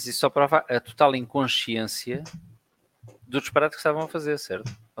 Sim, mas isso só prova a total inconsciência do disparate que estavam a fazer, certo?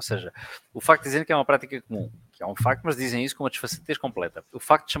 Ou seja, o facto de dizerem que é uma prática comum, que é um facto, mas dizem isso com uma desfaçatez completa. O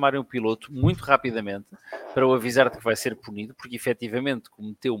facto de chamarem o piloto muito rapidamente para o avisar de que vai ser punido, porque efetivamente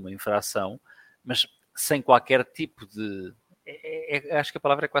cometeu uma infração, mas sem qualquer tipo de... acho que a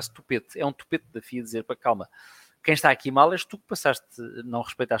palavra é quase tupete. É um tupete da FIA dizer, para calma, quem está aqui mal és tu que passaste, não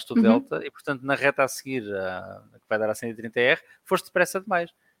respeitaste o delta e, portanto, na reta a seguir, que vai dar a 130R, foste depressa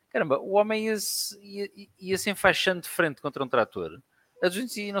demais. Caramba, o homem ia-se enfaixando de frente contra um trator a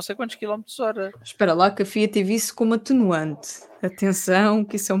 200 e não sei quantos quilómetros hora. Espera lá que a FIA teve isso como atenuante. Atenção,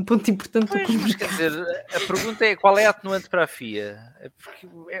 que isso é um ponto importante. Pois, mas quer dizer, a pergunta é qual é a atenuante para a FIA? Porque,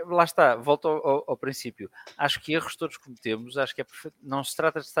 lá está, volto ao princípio. Acho que erros todos cometemos, acho que é perfeito. Não se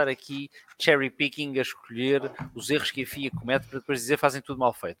trata de estar aqui cherry picking a escolher os erros que a FIA comete para depois dizer fazem tudo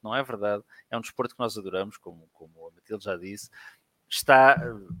mal feito. Não é verdade. É um desporto que nós adoramos, como a Matilde já disse. Está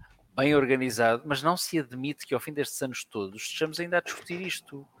bem organizado, mas não se admite que ao fim destes anos todos estejamos ainda a discutir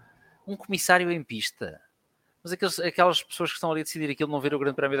isto. Um comissário em pista. Mas aquelas pessoas que estão ali a decidir aquilo não viram o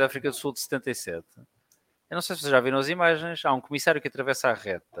Grande Prémio da África do Sul de 77. Eu não sei se vocês já viram as imagens. Há um comissário que atravessa a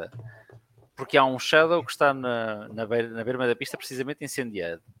reta porque há um shadow que está na beira da pista precisamente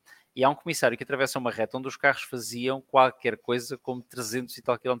incendiado. E há um comissário que atravessa uma reta onde os carros faziam qualquer coisa como 300 e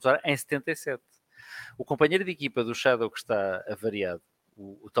tal km/h em 77. O companheiro de equipa do shadow que está avariado,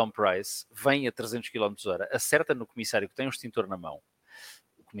 o Tom Price, vem a 300 km/h, acerta no comissário que tem um extintor na mão.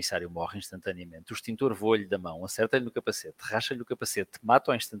 O comissário morre instantaneamente. O extintor voa-lhe da mão, acerta-lhe no capacete, racha-lhe o capacete,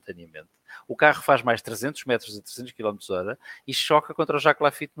 mata-o instantaneamente. O carro faz mais 300 metros a 300 km/h e choca contra o Jacques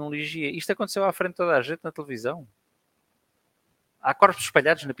Lafitte num Ligier. Isto aconteceu à frente de toda a gente na televisão. Há corpos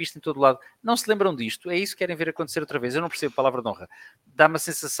espalhados na pista em todo lado. Não se lembram disto? É isso que querem ver acontecer outra vez. Eu não percebo a palavra de honra. Dá-me a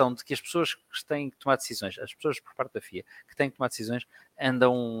sensação de que as pessoas que têm que tomar decisões, as pessoas por parte da FIA, que têm que tomar decisões,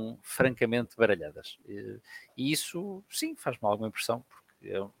 andam francamente baralhadas. E isso, sim, faz-me alguma impressão,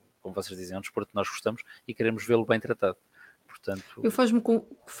 porque, como vocês dizem, é um desporto que nós gostamos e queremos vê-lo bem tratado. Portanto...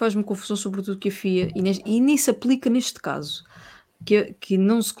 Faz-me confusão sobretudo que a FIA, e nisso aplica neste caso, que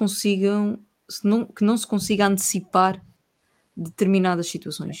não se consiga antecipar determinadas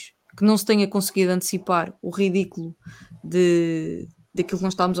situações, que não se tenha conseguido antecipar o ridículo daquilo que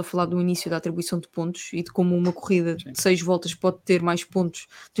nós estávamos a falar do início da atribuição de pontos e de como uma corrida de 6 voltas pode ter mais pontos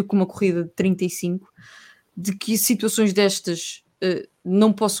do que uma corrida de 35, de que situações destas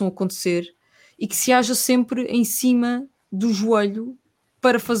não possam acontecer e que se haja sempre em cima do joelho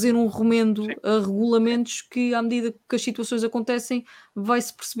para fazer um remendo a regulamentos que, à medida que as situações acontecem,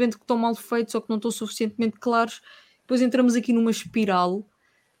 vai-se percebendo que estão mal feitos ou que não estão suficientemente claros. Depois entramos aqui numa espiral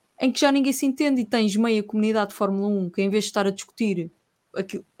em que já ninguém se entende e tens meia comunidade de Fórmula 1 que, em vez de estar a discutir,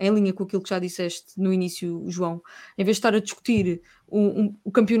 em linha com aquilo que já disseste no início, João, em vez de estar a discutir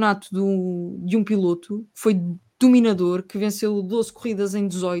o campeonato de um piloto que foi dominador, que venceu 12 corridas em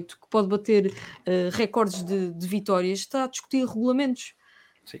 18, que pode bater recordes de vitórias, está a discutir regulamentos.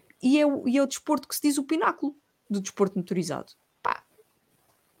 Sim. E é o desporto que se diz o pináculo do desporto motorizado. Pá.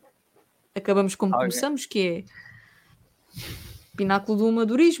 Acabamos como começamos, que é pináculo do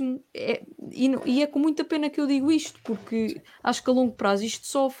amadorismo. E é com muita pena que eu digo isto, porque acho que a longo prazo isto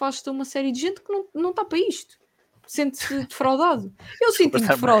só afasta uma série de gente que não está para isto. Sente-se defraudado. Eu sinto-me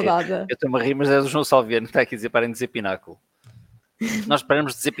defraudada. Eu estou-me a rir, mas é do João Salviano que está aqui a dizer parem de dizer pináculo. Nós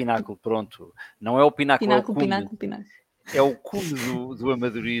paramos de dizer pináculo, pronto. Não é o pináculo, pináculo, é o cume. É o cume do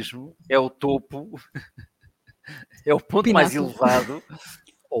amadorismo, é o topo, é o ponto pináculo mais elevado,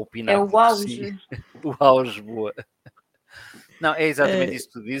 ou o pináculo. É o auge. O auge, boa. Não, é exatamente isso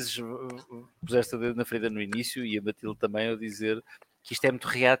que tu dizes. Puseste o dedo na ferida no início e a Matilde também ao dizer que isto é muito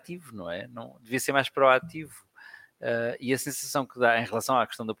reativo, não é? Não, devia ser mais proativo. E a sensação que dá em relação à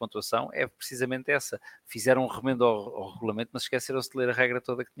questão da pontuação é precisamente essa. Fizeram um remendo ao regulamento, mas esqueceram-se de ler a regra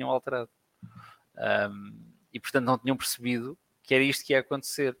toda que tinham alterado. E, portanto, não tinham percebido que era isto que ia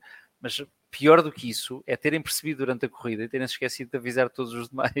acontecer. Mas Pior do que isso é terem percebido durante a corrida e terem se esquecido de avisar todos os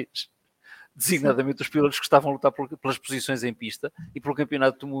demais, designadamente os pilotos que estavam a lutar pelas posições em pista e pelo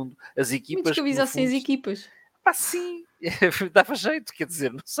campeonato do mundo. As equipas... Muitos que avisassem as equipas. Pá, sim, dava jeito, quer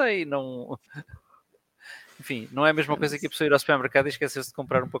dizer, não sei, não... Enfim, não é a mesma coisa que a pessoa ir ao supermercado e esquecer-se de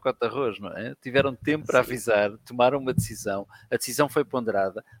comprar um pacote de arroz, não é? Tiveram tempo para avisar, tomaram uma decisão, a decisão foi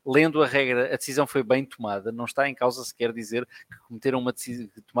ponderada, lendo a regra, a decisão foi bem tomada, não está em causa sequer dizer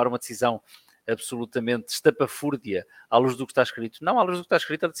que tomaram uma decisão absolutamente estapafúrdia à luz do que está escrito. Não, à luz do que está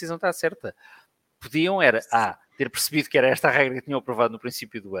escrito a decisão está certa. Podiam era, A, ter percebido que era esta a regra que tinham aprovado no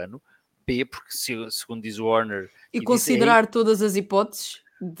princípio do ano, B, porque segundo diz o Horner... E considerar todas as hipóteses,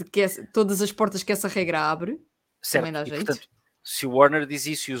 todas as portas que essa regra abre, certo, também dá jeito. Portanto, se o Horner diz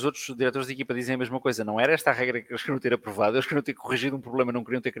isso e os outros diretores de equipa dizem a mesma coisa, não era esta a regra que eles queriam ter aprovado, eles queriam ter corrigido um problema, não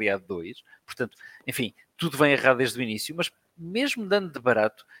queriam ter criado dois. Portanto, enfim, tudo vem errado desde o início, mas mesmo dando de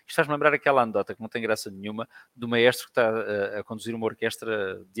barato, isto faz-me lembrar aquela anedota que não tem graça nenhuma, do maestro que está a conduzir uma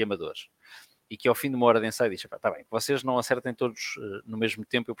orquestra de amadores. E que ao fim de uma hora de ensaio diz, está bem, que vocês não acertem todos no mesmo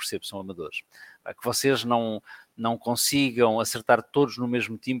tempo, eu percebo, são amadores. Que vocês não consigam acertar todos no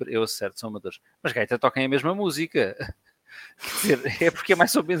mesmo timbre, eu acerto, são amadores. Mas gaita, toquem a mesma música. Quer dizer, é porque é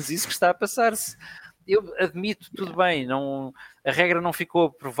mais ou menos isso que está a passar-se. Eu admito, tudo bem, a regra não ficou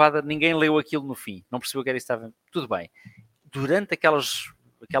aprovada, ninguém leu aquilo no fim, não percebeu que era isso, estava tudo bem. Durante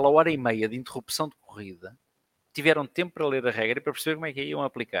aquela hora e meia de interrupção de corrida, tiveram tempo para ler a regra e para perceber como é que a iam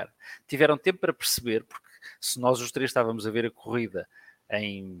aplicar. Tiveram tempo para perceber, porque se nós os três estávamos a ver a corrida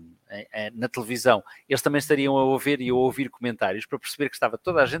na televisão, eles também estariam a ouvir e a ouvir comentários para perceber que estava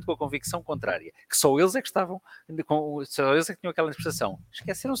toda a gente com a convicção contrária, que só eles é que estavam, só eles é que tinham aquela interpretação.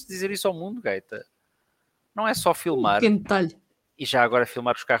 Esqueceram-se de dizer isso ao mundo, gaita. Não é só filmar. Que detalhe. E já agora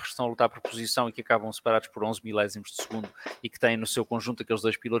filmar os carros que estão a lutar por posição e que acabam separados por 11 milésimos de segundo e que têm no seu conjunto aqueles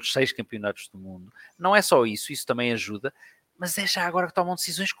dois pilotos 6 campeonatos do mundo. Não é só isso também ajuda, mas é já agora que tomam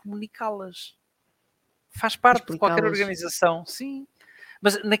decisões comunicá-las. Faz parte de qualquer organização, sim.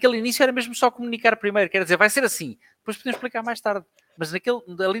 Mas naquele início era mesmo só comunicar primeiro, quer dizer, vai ser assim, depois podemos explicar mais tarde. Mas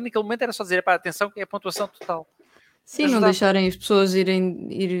ali naquele momento era só dizer, pá, atenção que é a pontuação total. Sim, não deixarem as pessoas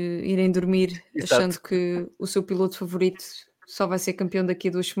irem dormir achando que o seu piloto favorito só vai ser campeão daqui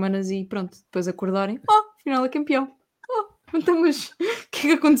a 2 semanas e pronto, depois acordarem, afinal é campeão. Então, mas o que é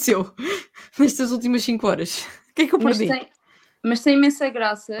que aconteceu nestas últimas 5 horas? O que é que eu perdi? Mas tem imensa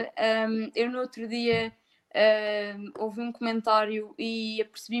graça. Eu no outro dia ouvi um comentário e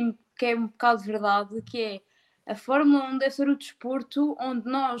apercebi-me que é um bocado verdade, que é a Fórmula 1 deve ser o desporto onde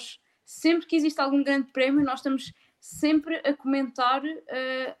nós, sempre que existe algum grande prémio, nós estamos sempre a comentar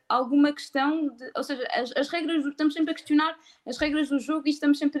alguma questão, ou seja, as regras, estamos sempre a questionar as regras do jogo e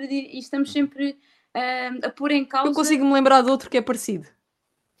estamos sempre a pôr em causa... Eu consigo me lembrar de outro que é parecido.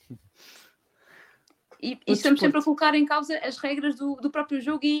 E estamos sempre a colocar em causa as regras do próprio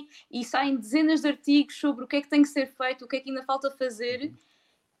jogo e saem dezenas de artigos sobre o que é que tem que ser feito, o que é que ainda falta fazer.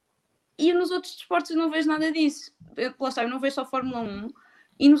 E nos outros desportos eu não vejo nada disso. Lá está, eu não vejo só Fórmula 1.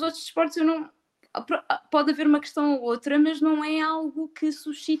 E nos outros desportos eu não... Pode haver uma questão ou outra, mas não é algo que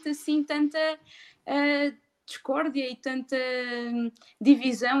suscita assim tanta discórdia e tanta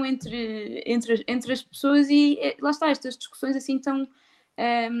divisão entre as pessoas. E lá está, estas discussões assim tão...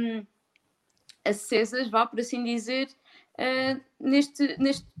 acesas, por assim dizer,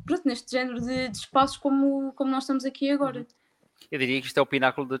 neste género de espaços como nós estamos aqui agora. Eu diria que isto é o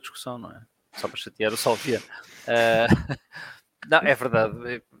pináculo da discussão, não é? Só para chatear o Salviano. Não, é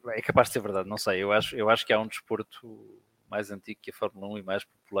verdade, é capaz de ser verdade, não sei. Eu acho que há um desporto mais antigo que a Fórmula 1 e mais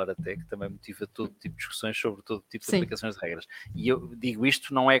popular até, que também motiva todo tipo de discussões sobre todo tipo de aplicações de regras. E eu digo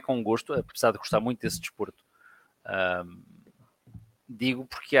isto não é com gosto, apesar de gostar muito desse desporto. Digo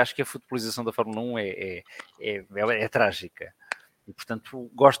porque acho que a futebolização da Fórmula 1 é trágica. E, portanto,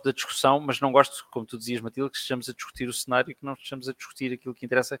 gosto da discussão, mas não gosto, como tu dizias, Matilde, que estejamos a discutir o cenário e que não estejamos a discutir aquilo que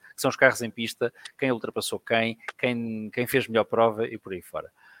interessa, que são os carros em pista, quem ultrapassou quem fez melhor prova e por aí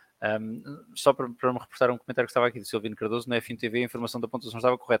fora. Só para me reportar um comentário que estava aqui do Silvino Cardoso, na F1 TV a informação da pontuação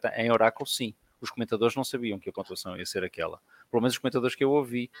estava correta. Em Oráculo, sim. Os comentadores não sabiam que a pontuação ia ser aquela. Pelo menos os comentadores que eu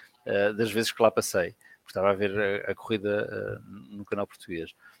ouvi, das vezes que lá passei. Estava a ver a corrida no canal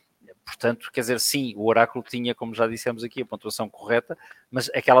português. Portanto, quer dizer, sim, o Oráculo tinha, como já dissemos aqui, a pontuação correta, mas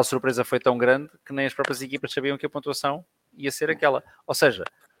aquela surpresa foi tão grande que nem as próprias equipas sabiam que a pontuação ia ser aquela. Ou seja,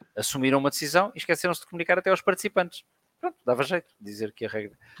 assumiram uma decisão e esqueceram-se de comunicar até aos participantes. Pronto, dava jeito de dizer que a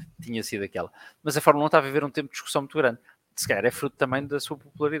regra tinha sido aquela. Mas a Fórmula 1 está a viver um tempo de discussão muito grande. Se calhar é fruto também da sua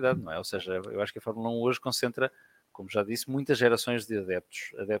popularidade, não é? Ou seja, eu acho que a Fórmula 1 hoje concentra, como já disse, muitas gerações de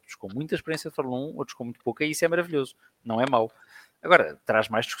adeptos com muita experiência de Fórmula 1, outros com muito pouca, e isso é maravilhoso, não é mau. Agora, traz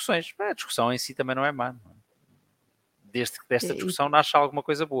mais discussões. A discussão em si também não é má. Desde que desta discussão nasce alguma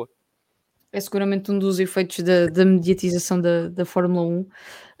coisa boa. É seguramente um dos efeitos da mediatização da Fórmula 1.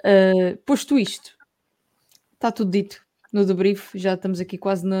 Posto isto, está tudo dito no debrief, já estamos aqui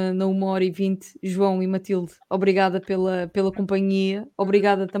quase na 1h20. João e Matilde, obrigada pela companhia,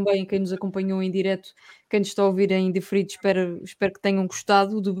 obrigada também a quem nos acompanhou em direto, quem nos está a ouvir em diferido, espero que tenham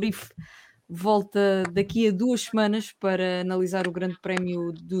gostado. O debrief volta daqui a 2 semanas para analisar o Grande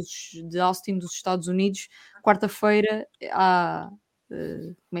Prémio de Austin, dos Estados Unidos. Quarta-feira há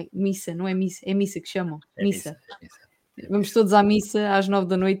missa, não é missa, é missa que chamam. É Missa. missa. Vamos todos à missa às 9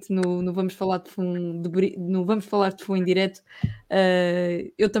 da noite no Vamos Falar de Fundo, no Vamos Falar de Fundo em direto.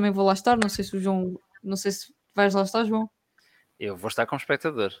 Eu também vou lá estar, não sei se o João, não sei se vais lá estar, João. Eu vou estar como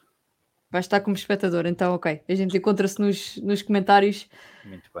espectador. Vais estar como espectador, então ok. A gente encontra-se nos comentários.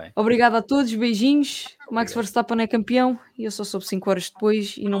 Muito bem. Obrigado a todos, beijinhos. Obrigado. Max Verstappen é campeão e eu só soube 5 horas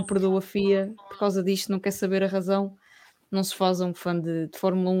depois e não perdoa a FIA por causa disto, não quer saber a razão. Não se faz um fã de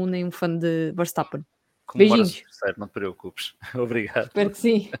Fórmula 1 nem um fã de Verstappen. Beijinhos. Beijinhos. Não te preocupes. Obrigado. Espero que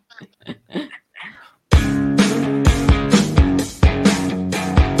sim.